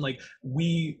about women. Like,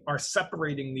 we are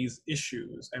separating these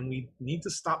issues and we need to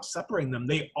stop separating them.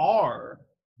 They are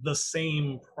the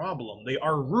same problem. They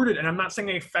are rooted, and I'm not saying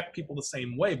they affect people the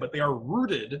same way, but they are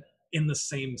rooted in the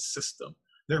same system.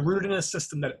 They're rooted in a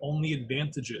system that only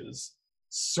advantages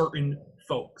certain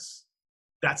folks.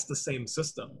 That's the same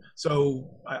system. So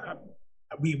I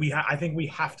think we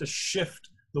have to shift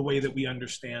the way that we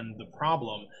understand the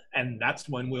problem, and that's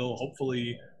when we'll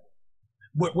hopefully,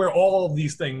 where all of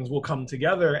these things will come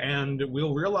together, and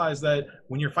we'll realize that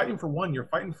when you're fighting for one, you're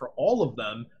fighting for all of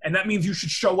them, and that means you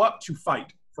should show up to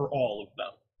fight for all of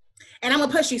them. And I'm gonna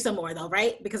push you some more though,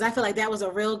 right? Because I feel like that was a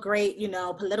real great,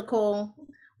 political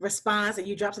response, and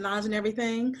you dropped some knowledge and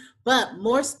everything. But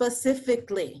more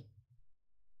specifically,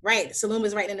 right? Sailume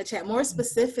is right in the chat. More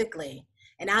specifically,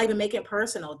 and I'll even make it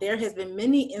personal. There has been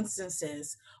many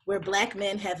instances where Black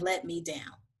men have let me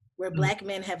down, where Black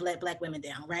men have let Black women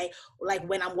down, right? Like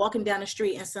when I'm walking down the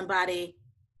street and somebody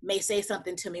may say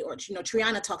something to me, or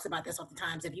Triana talks about this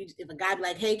oftentimes. If a guy be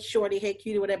like, "Hey, shorty, hey,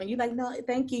 cutie," whatever, and you're like, "No,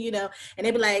 thank you," and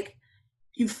they be like,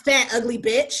 "You fat, ugly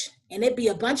bitch," and it be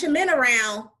a bunch of men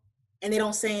around, and they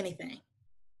don't say anything,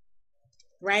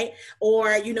 right?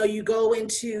 Or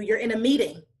you're in a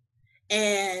meeting,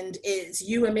 and it's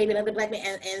you and maybe another Black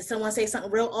man, and someone say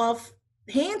something real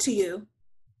offhand to you,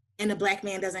 and the Black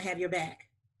man doesn't have your back,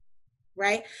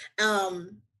 right?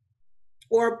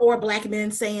 Or Black men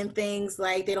saying things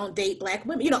like they don't date Black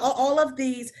women, all of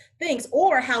these things,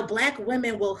 or how Black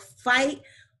women will fight,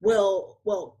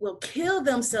 will kill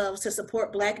themselves to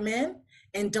support Black men,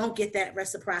 and don't get that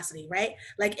reciprocity, right?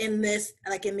 Like in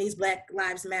these Black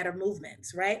Lives Matter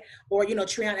movements, right? Or,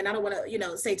 Triana, and I don't want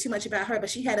to, say too much about her, but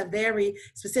she had a very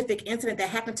specific incident that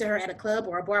happened to her at a club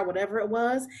or a bar, whatever it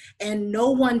was, and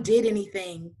no one did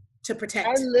anything to protect.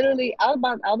 I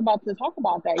was about to talk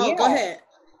about that. Oh, Yeah. go ahead.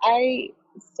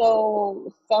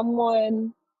 So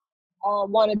someone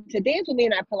wanted to dance with me,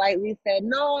 and I politely said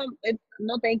no,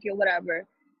 no, thank you, whatever.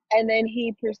 And then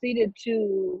he proceeded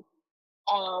to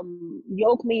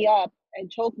yoke me up and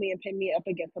choke me and pin me up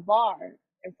against the bar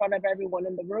in front of everyone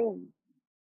in the room.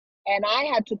 And I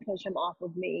had to push him off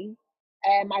of me.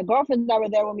 And my girlfriends that were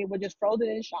there with me were just frozen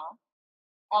in shock.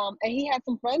 And he had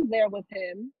some friends there with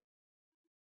him.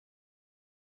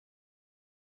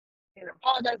 And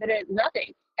apologized, and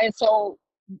nothing. And so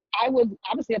I was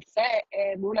obviously upset,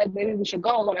 and we were like, maybe we should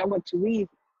go. When I went to leave,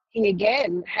 he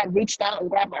again had reached out and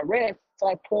grabbed my wrist, so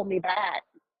I pulled me back.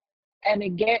 And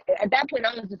again, at that point,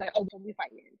 I was just like, oh, we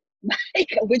fighting.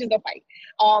 We're just gonna fight.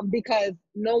 Because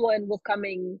no one was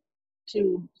coming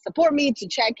to support me, to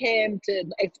check him, to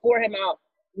escort him out,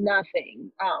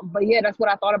 nothing. But yeah, that's what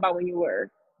I thought about when you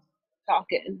were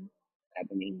talking,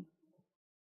 Ebony.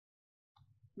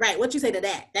 Right, what you say to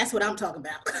that? That's what I'm talking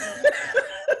about.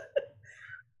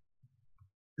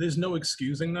 There's no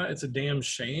excusing that. It's a damn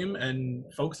shame, and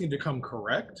folks need to come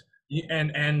correct.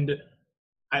 And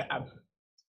I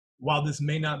while this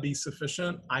may not be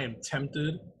sufficient, I am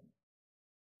tempted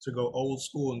to go old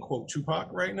school and quote Tupac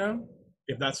right now,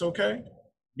 if that's okay,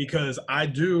 because I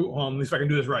do. At least if I can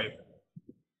do this right.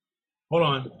 Hold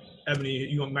on, Ebony,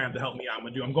 you might have to help me out.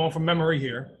 I'm going from memory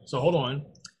here, so hold on.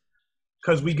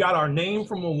 Because we got our name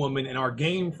from a woman and our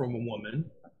game from a woman.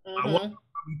 Mm-hmm. I want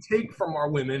we take from our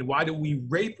women. Why do we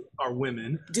rape our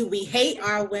women? Do we hate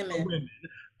our women?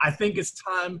 I think it's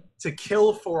time to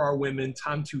kill for our women,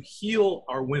 time to heal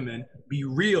our women, be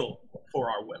real for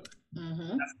our women.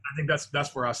 Mm-hmm. I think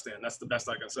that's where I stand. That's the best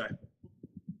I can say.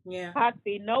 Yeah. I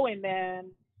see no amen.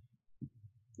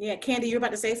 Yeah, Candy, you're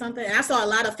about to say something? And I saw a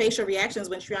lot of facial reactions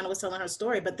when Triana was telling her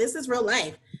story, but this is real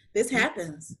life. This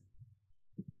happens.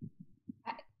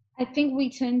 I think we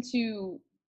tend to,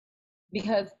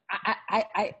 because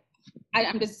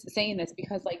I'm just saying this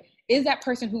because, like, is that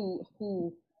person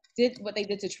who did what they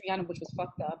did to Triana, which was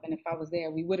fucked up, and if I was there,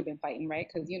 we would have been fighting, right?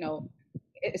 Because,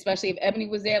 especially if Ebony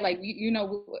was there, like,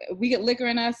 we get liquor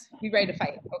in us, we ready to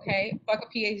fight, okay? Fuck a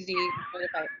PhD, ready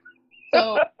to fight.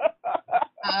 So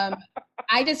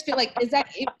I just feel like, is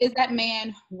that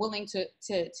man willing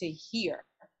to hear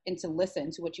and to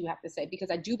listen to what you have to say? Because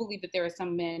I do believe that there are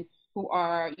some men who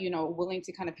are, willing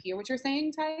to kind of hear what you're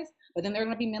saying, Tyce, but then there are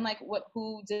going to be men like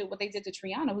who did what they did to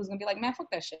Triana, who's going to be like, man,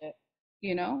 fuck that shit,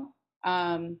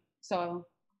 So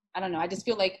I don't know. I just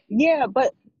feel like, yeah,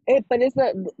 but it's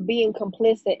not being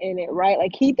complicit in it, right?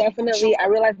 Like, he definitely, I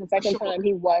realized the second time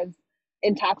he was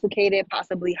intoxicated,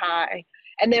 possibly high.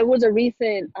 And there was a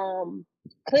recent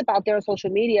clip out there on social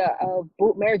media of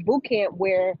marriage boot camp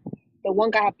where the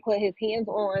one guy put his hands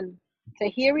on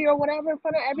Tahiri or whatever in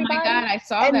front of everybody. Oh my God, I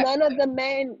saw and that. None of the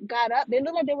men got up. They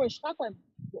looked like they were in shock, like,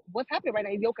 what's happening right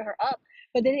now? He's yoking her up.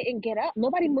 But they didn't get up.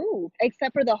 Nobody moved,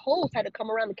 except for the host had to come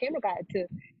around, the camera guy, to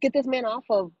get this man off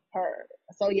of her.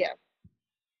 So, yeah.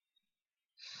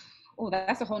 Oh,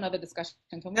 that's a whole nother discussion.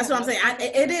 That's what I'm saying.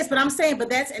 It is, but I'm saying,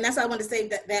 that's why I want to say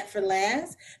that for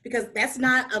last, because that's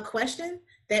not a question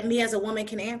that me as a woman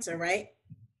can answer, right?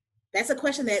 That's a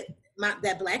question that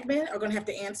Black men are going to have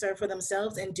to answer for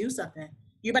themselves and do something.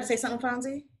 You about to say something,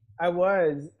 Fonzie? I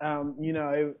was.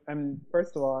 I'm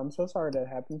first of all, I'm so sorry that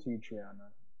happened to you, Triana.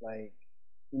 Like,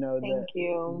 Thank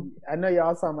you. I know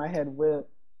y'all saw my head whip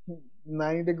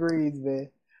 90 degrees there.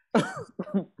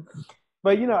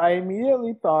 But, I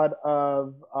immediately thought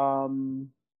of, and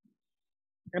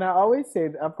I always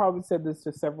say, I've probably said this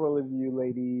to several of you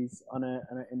ladies on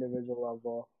an individual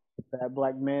level, that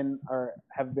Black men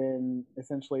have been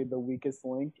essentially the weakest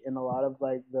link in a lot of,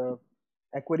 like, the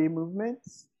equity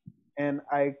movements. And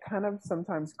I kind of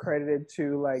sometimes credit it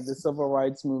to, like, the civil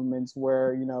rights movements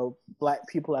where, Black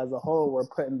people as a whole were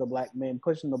pushing the Black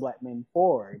men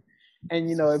forward. And,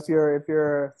 if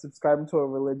you're subscribing to a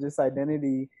religious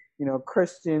identity,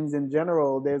 Christians in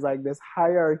general, there's like this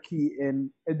hierarchy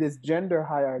this gender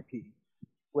hierarchy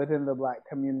within the Black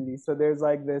community. So there's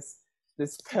like this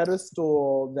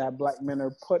pedestal that Black men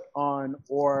are put on,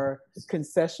 or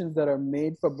concessions that are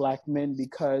made for Black men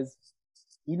because,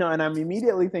 and I'm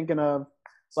immediately thinking of,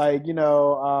 like,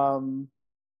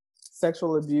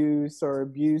 sexual abuse or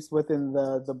abuse within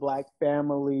the Black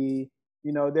family.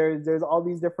 There's all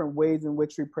these different ways in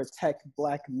which we protect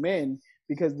Black men,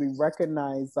 because we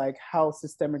recognize, like, how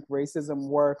systemic racism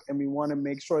works, and we want to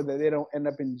make sure that they don't end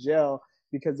up in jail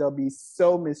because they'll be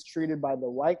so mistreated by the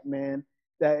white man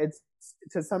that it's,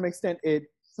 to some extent,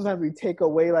 sometimes we take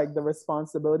away like the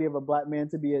responsibility of a black man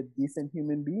to be a decent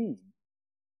human being.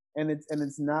 And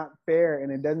it's not fair,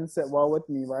 and it doesn't sit well with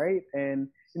me, right? And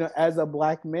as a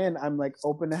black man, I'm like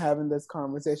open to having this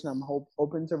conversation. I'm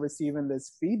open to receiving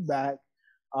this feedback,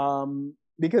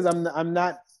 because I'm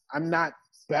not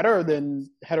better than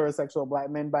heterosexual black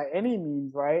men by any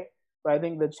means, right? But I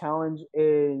think the challenge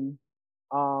in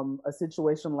a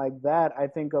situation like that, I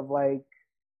think of like,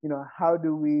 how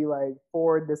do we like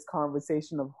forward this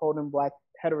conversation of holding black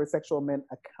heterosexual men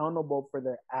accountable for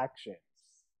their actions?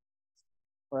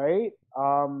 Right?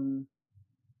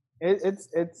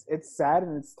 It's sad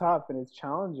and it's tough and it's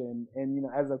challenging. And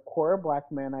as a queer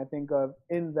black man, I think of,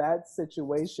 in that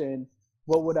situation,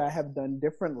 what would I have done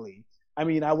differently? I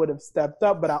mean, I would have stepped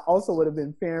up, but I also would have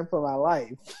been fearing for my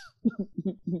life.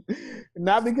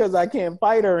 Not because I can't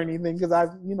fight or anything, because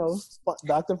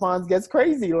Dr. Fonz gets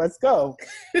crazy. Let's go.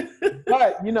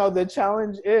 But the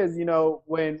challenge is,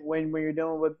 when you're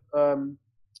dealing with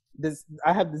this,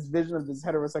 I have this vision of this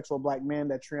heterosexual black man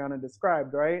that Triana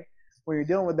described, right? When you're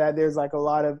dealing with that, there's like a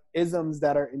lot of isms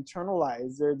that are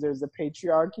internalized. There's the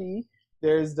patriarchy,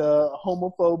 there's the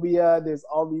homophobia, there's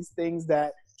all these things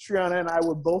that Triana and I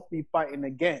would both be fighting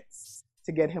against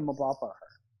to get him up off of her.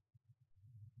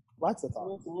 Lots of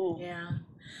thoughts. Mm-hmm. Yeah.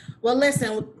 Well,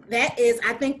 listen,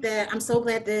 I think that I'm so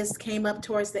glad this came up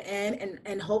towards the end,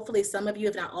 and hopefully some of you,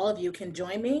 if not all of you, can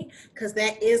join me, because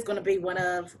that is going to be one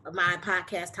of my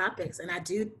podcast topics. And I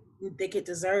do think it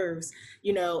deserves,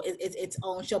 its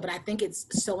own show, but I think it's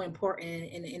so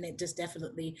important, and it just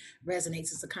definitely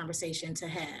resonates as a conversation to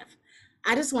have.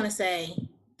 I just want to say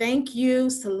thank you,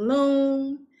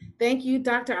 Sailume. Thank you,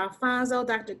 Dr. Alfonso,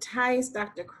 Dr. Tyce,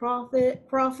 Dr.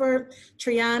 Crawford,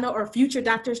 Triana, or future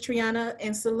doctors Triana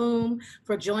and Sailume,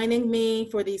 for joining me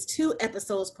for these 2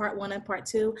 episodes, part 1 and part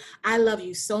 2. I love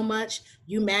you so much.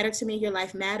 You matter to me. Your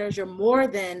life matters. You're more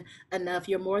than enough.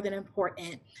 You're more than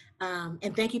important.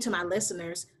 And thank you to my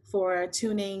listeners for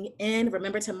tuning in.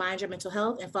 Remember to mind your mental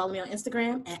health and follow me on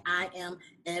Instagram at I am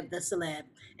Eb the Celeb.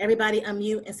 Everybody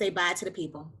unmute and say bye to the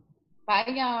people. Bye,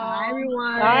 y'all. Bye,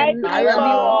 everyone. Bye, I love you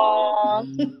all.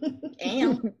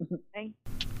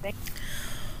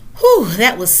 Whew,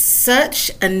 that was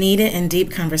such a needed and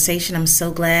deep conversation. I'm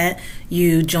so glad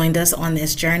you joined us on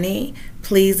this journey.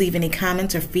 Please leave any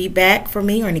comments or feedback for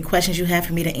me, or any questions you have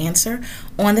for me to answer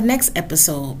on the next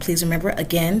episode. Please remember,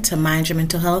 again, to mind your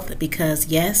mental health, because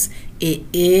yes, it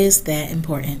is that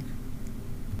important.